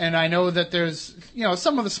 And I know that there's,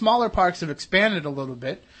 some of the smaller parks have expanded a little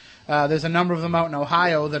bit. There's a number of them out in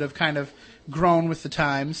Ohio that have kind of grown with the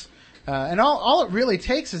times. And all it really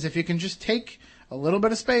takes is if you can just take a little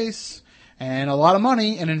bit of space and a lot of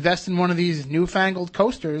money and invest in one of these newfangled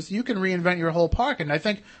coasters, you can reinvent your whole park. And I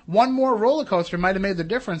think one more roller coaster might have made the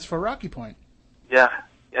difference for Rocky Point. Yeah.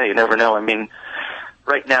 Yeah, you never know. I mean,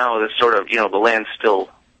 right now, the sort of, the land's still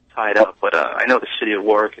tied up, but I know the city of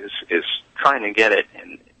Warwick is trying to get it,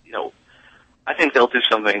 and, I think they'll do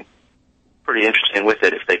something pretty interesting with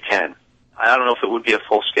it if they can. I don't know if it would be a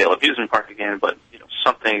full-scale amusement park again, but,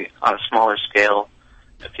 something on a smaller scale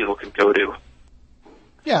that people could go to.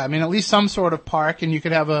 Yeah, I mean, at least some sort of park, and you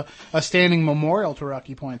could have a standing memorial to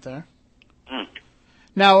Rocky Point there.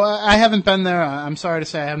 Now, I haven't been there. I'm sorry to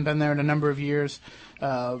say I haven't been there in a number of years.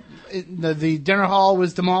 The dinner hall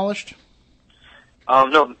was demolished?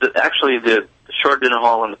 No, actually the Shore Dinner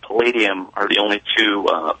Hall and the Palladium are the only two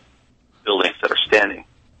buildings that are standing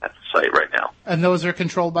at the site right now. And those are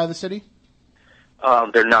controlled by the city?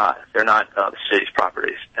 They're not. They're not the city's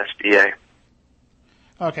properties, SBA.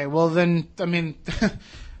 Okay, well then, I mean,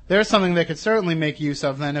 there's something they could certainly make use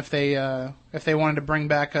of then if they wanted to bring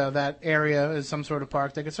back that area as some sort of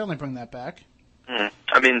park. They could certainly bring that back.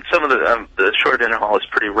 I mean, some of the Shore Dinner Hall is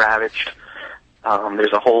pretty ravaged.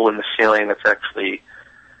 There's a hole in the ceiling that's actually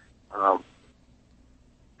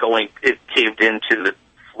it caved into the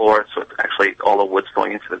floor, so it's actually all the wood's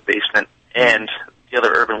going into the basement. And the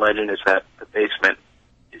other urban legend is that the basement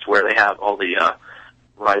is where they have all the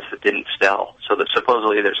rides that didn't sell. So that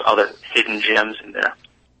supposedly there's other hidden gems in there.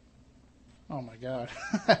 Oh my God.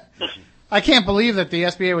 I can't believe that the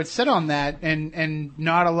SBA would sit on that and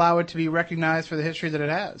not allow it to be recognized for the history that it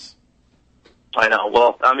has. I know.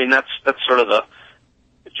 Well, I mean, that's sort of the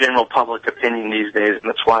general public opinion these days, and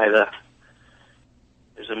that's why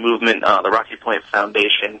there's a movement, the Rocky Point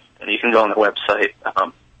Foundation, and you can go on their website,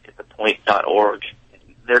 hitthepoint.org.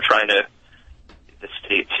 They're trying to get the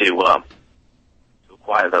state to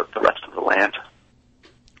acquire the rest of the land.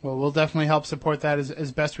 Well, we'll definitely help support that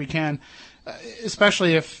as best we can.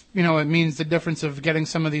 Especially if, it means the difference of getting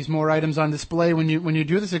some of these more items on display when you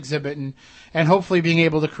do this exhibit and hopefully being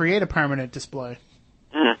able to create a permanent display.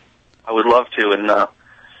 I would love to, and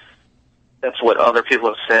that's what other people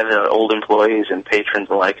have said. Old employees and patrons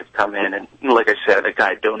alike have come in, and like I said, a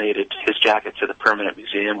guy donated his jacket to the permanent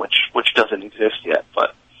museum, which doesn't exist yet,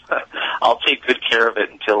 but I'll take good care of it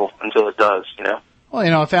until it does,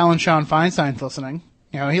 Well, if Alan Sean Feinstein's listening,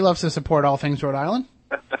 he loves to support all things Rhode Island.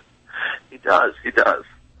 He does.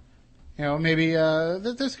 Maybe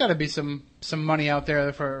there's got to be some money out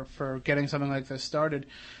there for getting something like this started.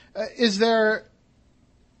 Is there?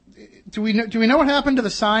 Do we know what happened to the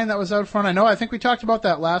sign that was out front? I think we talked about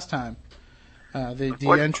that last time.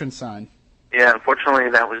 The entrance sign. Yeah,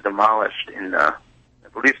 unfortunately, that was demolished in I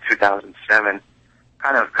believe 2007.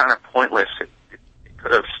 Kind of pointless. It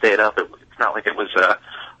could have stayed up. It's not like it was.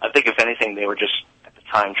 I think if anything, they were just at the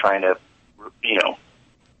time trying to,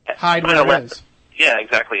 hide where it is. Yeah,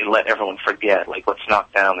 exactly. And let everyone forget. Like, let's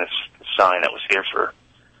knock down this sign that was here for.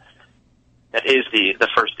 That is the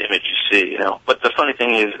first image you see, But the funny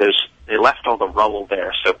thing is, they left all the rubble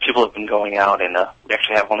there, so people have been going out, and we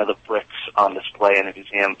actually have one of the bricks on display in the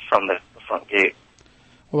museum from the front gate.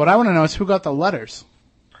 Well, what I want to know is who got the letters.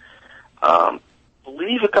 I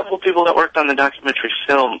believe a couple of people that worked on the documentary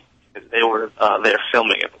film, they were there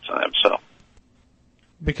filming at the time. So,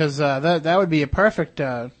 because that would be a perfect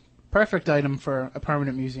item for a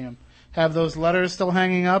permanent museum. Have those letters still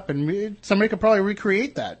hanging up, and somebody could probably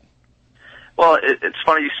recreate that. Well, it's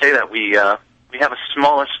funny you say that. We have a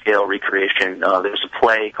smaller scale recreation. There's a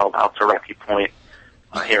play called Out to Rocky Point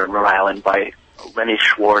here in Rhode Island by Lenny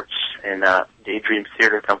Schwartz and Daydream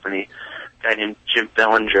Theater Company. A guy named Jim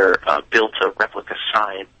Bellinger built a replica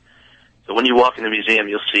sign. So when you walk in the museum,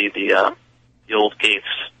 you'll see the old gates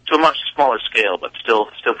to a much smaller scale, but still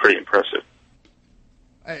pretty impressive.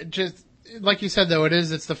 Just like you said, though,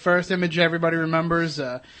 it's the first image everybody remembers.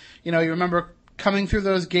 You remember coming through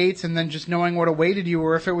those gates and then just knowing what awaited you,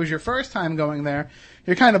 or if it was your first time going there,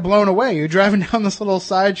 you're kind of blown away. You're driving down this little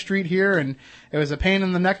side street here, and it was a pain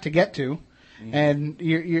in the neck to get to. Mm-hmm. And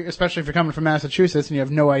you especially if you're coming from Massachusetts and you have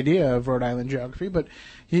no idea of Rhode Island geography, but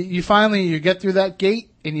you finally get through that gate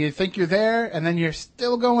and you think you're there, and then you're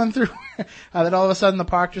still going through. That all of a sudden the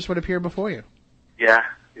park just would appear before you. Yeah,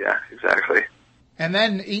 exactly. And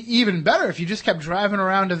then even better, if you just kept driving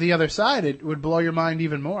around to the other side, it would blow your mind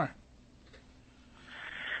even more.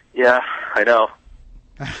 Yeah, I know.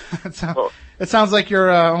 It sounds like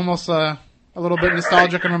you're almost a little bit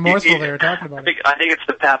nostalgic and remorseful there talking about it. I think it's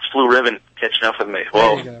the Pabst Blue Ribbon catching up with me.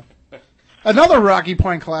 Whoa. There you go. Another Rocky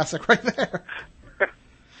Point classic right there.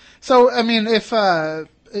 So, I mean, if at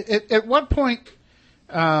what point,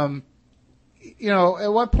 at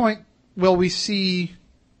what point will we see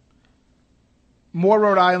more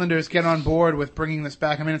Rhode Islanders get on board with bringing this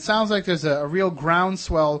back? I mean, it sounds like there's a real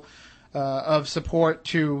groundswell of support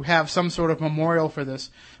to have some sort of memorial for this.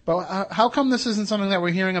 But how come this isn't something that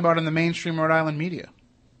we're hearing about in the mainstream Rhode Island media?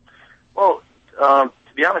 Well, to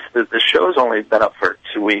be honest, the show's only been up for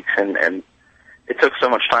 2 weeks, and it took so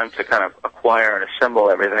much time to kind of acquire and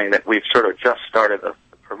assemble everything that we've sort of just started the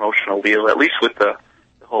promotional deal, at least with the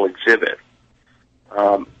whole exhibit.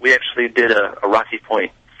 We actually did a Rocky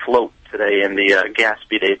Point float today in the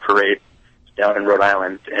Gatsby Day Parade down in Rhode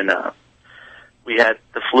Island, and we had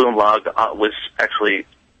the Flume Log was actually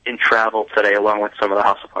in travel today along with some of the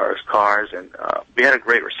House of Horrors cars, and we had a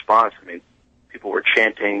great response. I mean, people were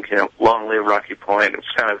chanting, "Long live Rocky Point." It was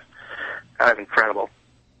kind of incredible.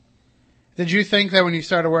 Did you think that when you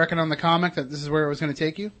started working on the comic that this is where it was going to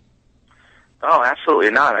take you? Oh, absolutely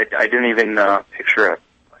not. I didn't even picture a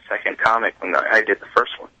second comic when I did the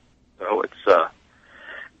first one. So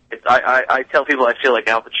I tell people I feel like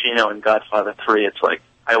Al Pacino in Godfather 3. It's like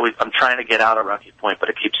I'm trying to get out of Rocky Point, but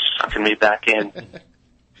it keeps sucking me back in.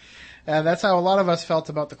 That's how a lot of us felt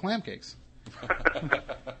about the clam cakes.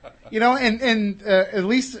 And at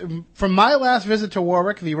least from my last visit to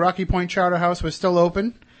Warwick, the Rocky Point Chowder House was still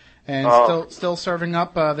open and still serving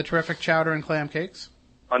up the terrific chowder and clam cakes.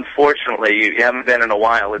 Unfortunately, you haven't been in a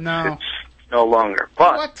while. It's no longer.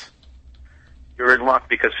 But you're in luck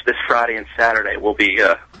because this Friday and Saturday we'll be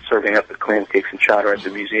serving up the clam cakes and chowder at the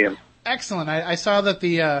museum. Excellent. I saw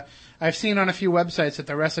that I've seen on a few websites that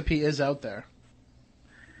the recipe is out there.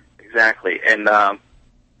 Exactly. And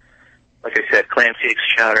like I said, clam cakes,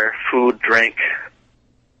 chowder, food, drink,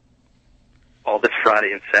 all this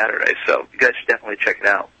Friday and Saturday. So you guys should definitely check it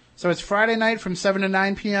out. So it's Friday night from 7 to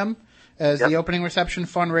 9 p.m. as the opening reception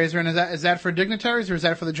fundraiser. And is that for dignitaries or is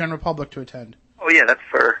that for the general public to attend? Oh, yeah, that's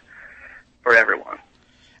for everyone.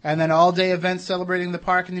 And then all-day events celebrating the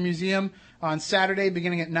park and the museum on Saturday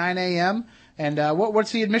beginning at 9 a.m. And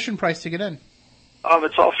what's the admission price to get in?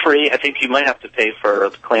 It's all free. I think you might have to pay for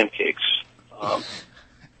the clam cakes.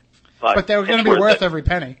 But they're going to be worth every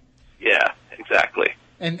penny. Yeah, exactly.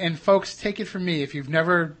 And folks, take it from me. If you've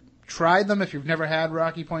never tried them, if you've never had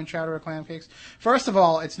Rocky Point chowder or clam cakes, first of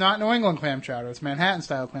all, it's not New England clam chowder. It's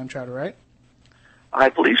Manhattan-style clam chowder, right? I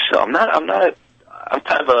believe so. I'm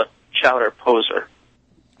kind of a chowder poser.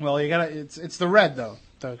 Well, it's the red, though.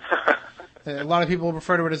 A lot of people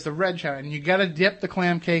refer to it as the red chowder, and you got to dip the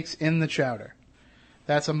clam cakes in the chowder.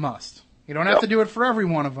 That's a must. You don't have to do it for every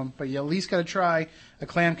one of them, but you at least got to try a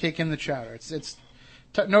clam cake in the chowder. It's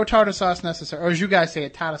no tartar sauce necessary, or as you guys say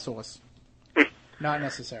it, tartar sauce. Not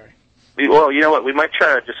necessary. Well, you know what? We might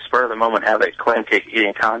try to just spur of the moment have a clam cake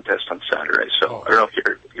eating contest on Saturday. So I don't know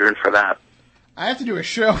if you're in for that. I have to do a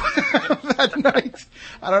show that night.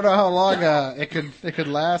 I don't know how long it could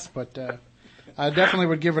last, but I definitely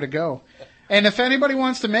would give it a go. And if anybody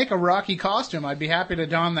wants to make a Rocky costume, I'd be happy to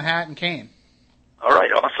don the hat and cane. All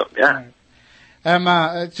right, awesome, yeah.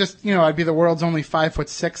 It's just, I'd be the world's only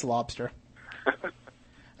 5'6" lobster.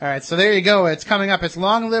 All right, so there you go. It's coming up. It's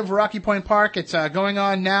Long Live Rocky Point Park. It's going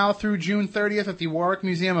on now through June 30th at the Warwick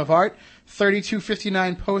Museum of Art,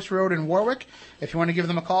 3259 Post Road in Warwick. If you want to give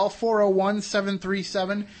them a call,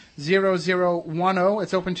 401-737-0010.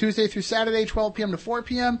 It's open Tuesday through Saturday, 12 p.m. to 4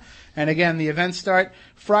 p.m. And again, the events start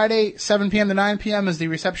Friday, 7 p.m. to 9 p.m. is the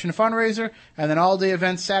reception fundraiser, and then all-day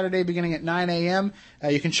events Saturday beginning at 9 a.m.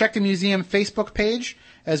 You can check the museum Facebook page,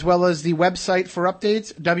 as well as the website for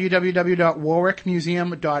updates,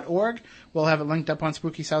 www.warwickmuseum.org. We'll have it linked up on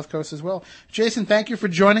Spooky South Coast as well. Jason, thank you for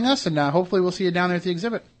joining us, and hopefully we'll see you down there at the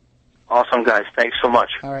exhibit. Awesome, guys. Thanks so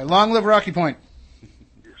much. All right. Long live Rocky Point.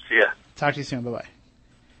 See ya. Talk to you soon. Bye-bye.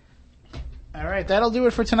 All right. That'll do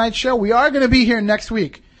it for tonight's show. We are going to be here next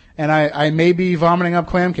week, and I may be vomiting up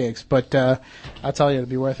clam cakes, but I'll tell you, it'll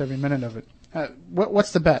be worth every minute of it.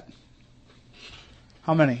 What's the bet?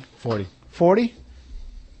 How many? 40. 40?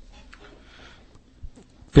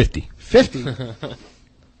 50. 50?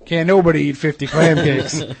 Can't nobody eat 50 clam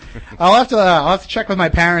cakes. I'll have to check with my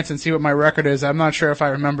parents and see what my record is. I'm not sure if I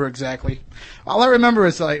remember exactly. All I remember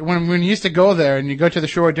is like when you used to go there and you go to the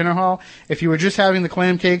Shore Dinner Hall, if you were just having the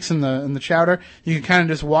clam cakes and the chowder, you could kind of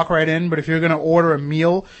just walk right in. But if you were going to order a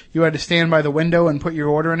meal, you had to stand by the window and put your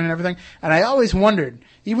order in and everything. And I always wondered,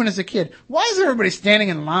 even as a kid, why is everybody standing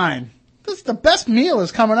in line? The best meal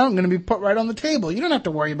is coming out and going to be put right on the table. You don't have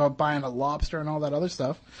to worry about buying a lobster and all that other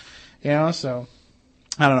stuff. So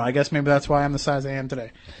I don't know. I guess maybe that's why I'm the size I am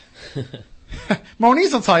today.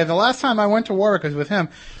 Moniz will tell you, the last time I went to Warwick was with him.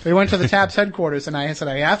 We went to the TAPS headquarters, and I said,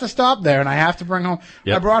 I have to stop there, and I have to bring home...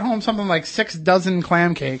 Yep. I brought home something like 6 dozen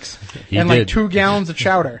clam cakes and like 2 gallons of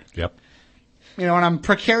chowder. Yep. And I'm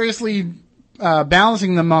precariously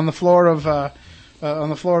balancing them on the floor of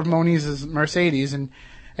Moniz's Mercedes, and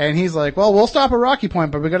he's like, well, we'll stop at Rocky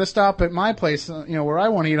Point, but we got to stop at my place, where I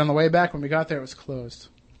want to eat on the way back. When we got there, it was closed.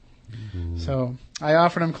 Mm-hmm. So I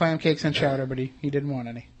offered him clam cakes and chowder, but he didn't want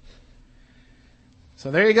any.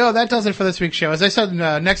 So there you go. That does it for this week's show. As I said,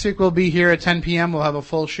 next week we'll be here at 10 p.m. We'll have a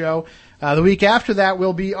full show. The week after that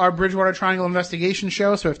will be our Bridgewater Triangle investigation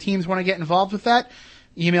show. So if teams want to get involved with that,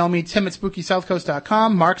 email me,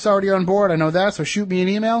 tim@SpookySouthCoast.com. Mark's already on board. I know that. So shoot me an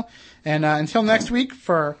email. And until next week,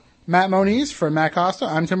 for Matt Moniz, for Matt Costa,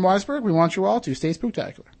 I'm Tim Weisberg. We want you all to stay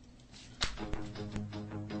spooktacular.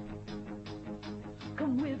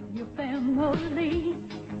 Come with your family.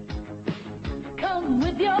 Come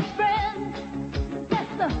with your friends.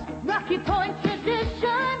 That's the Rocky Point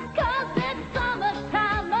tradition, 'cause it's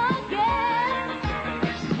summertime again.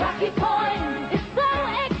 Rocky Point is so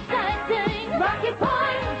exciting. Rocky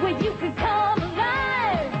Point, where you can come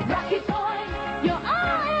alive. Rocky Point, you're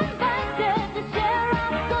all invited to share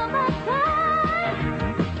our summertime.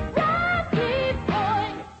 Rocky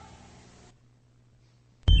Point.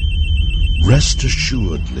 Rest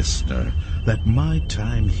assured, listener, that my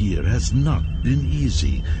time here has not been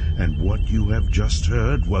easy, and what you have just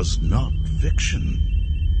heard was not fiction.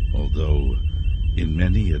 Although, in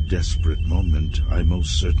many a desperate moment, I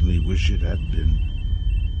most certainly wish it had been.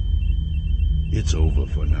 It's over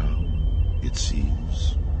for now, it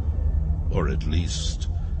seems. Or at least,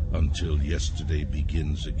 until yesterday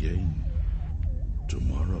begins again.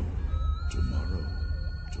 Tomorrow, tomorrow,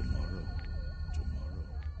 tomorrow.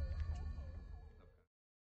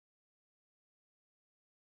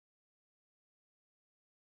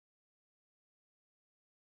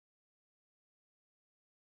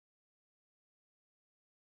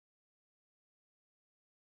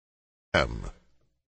 M.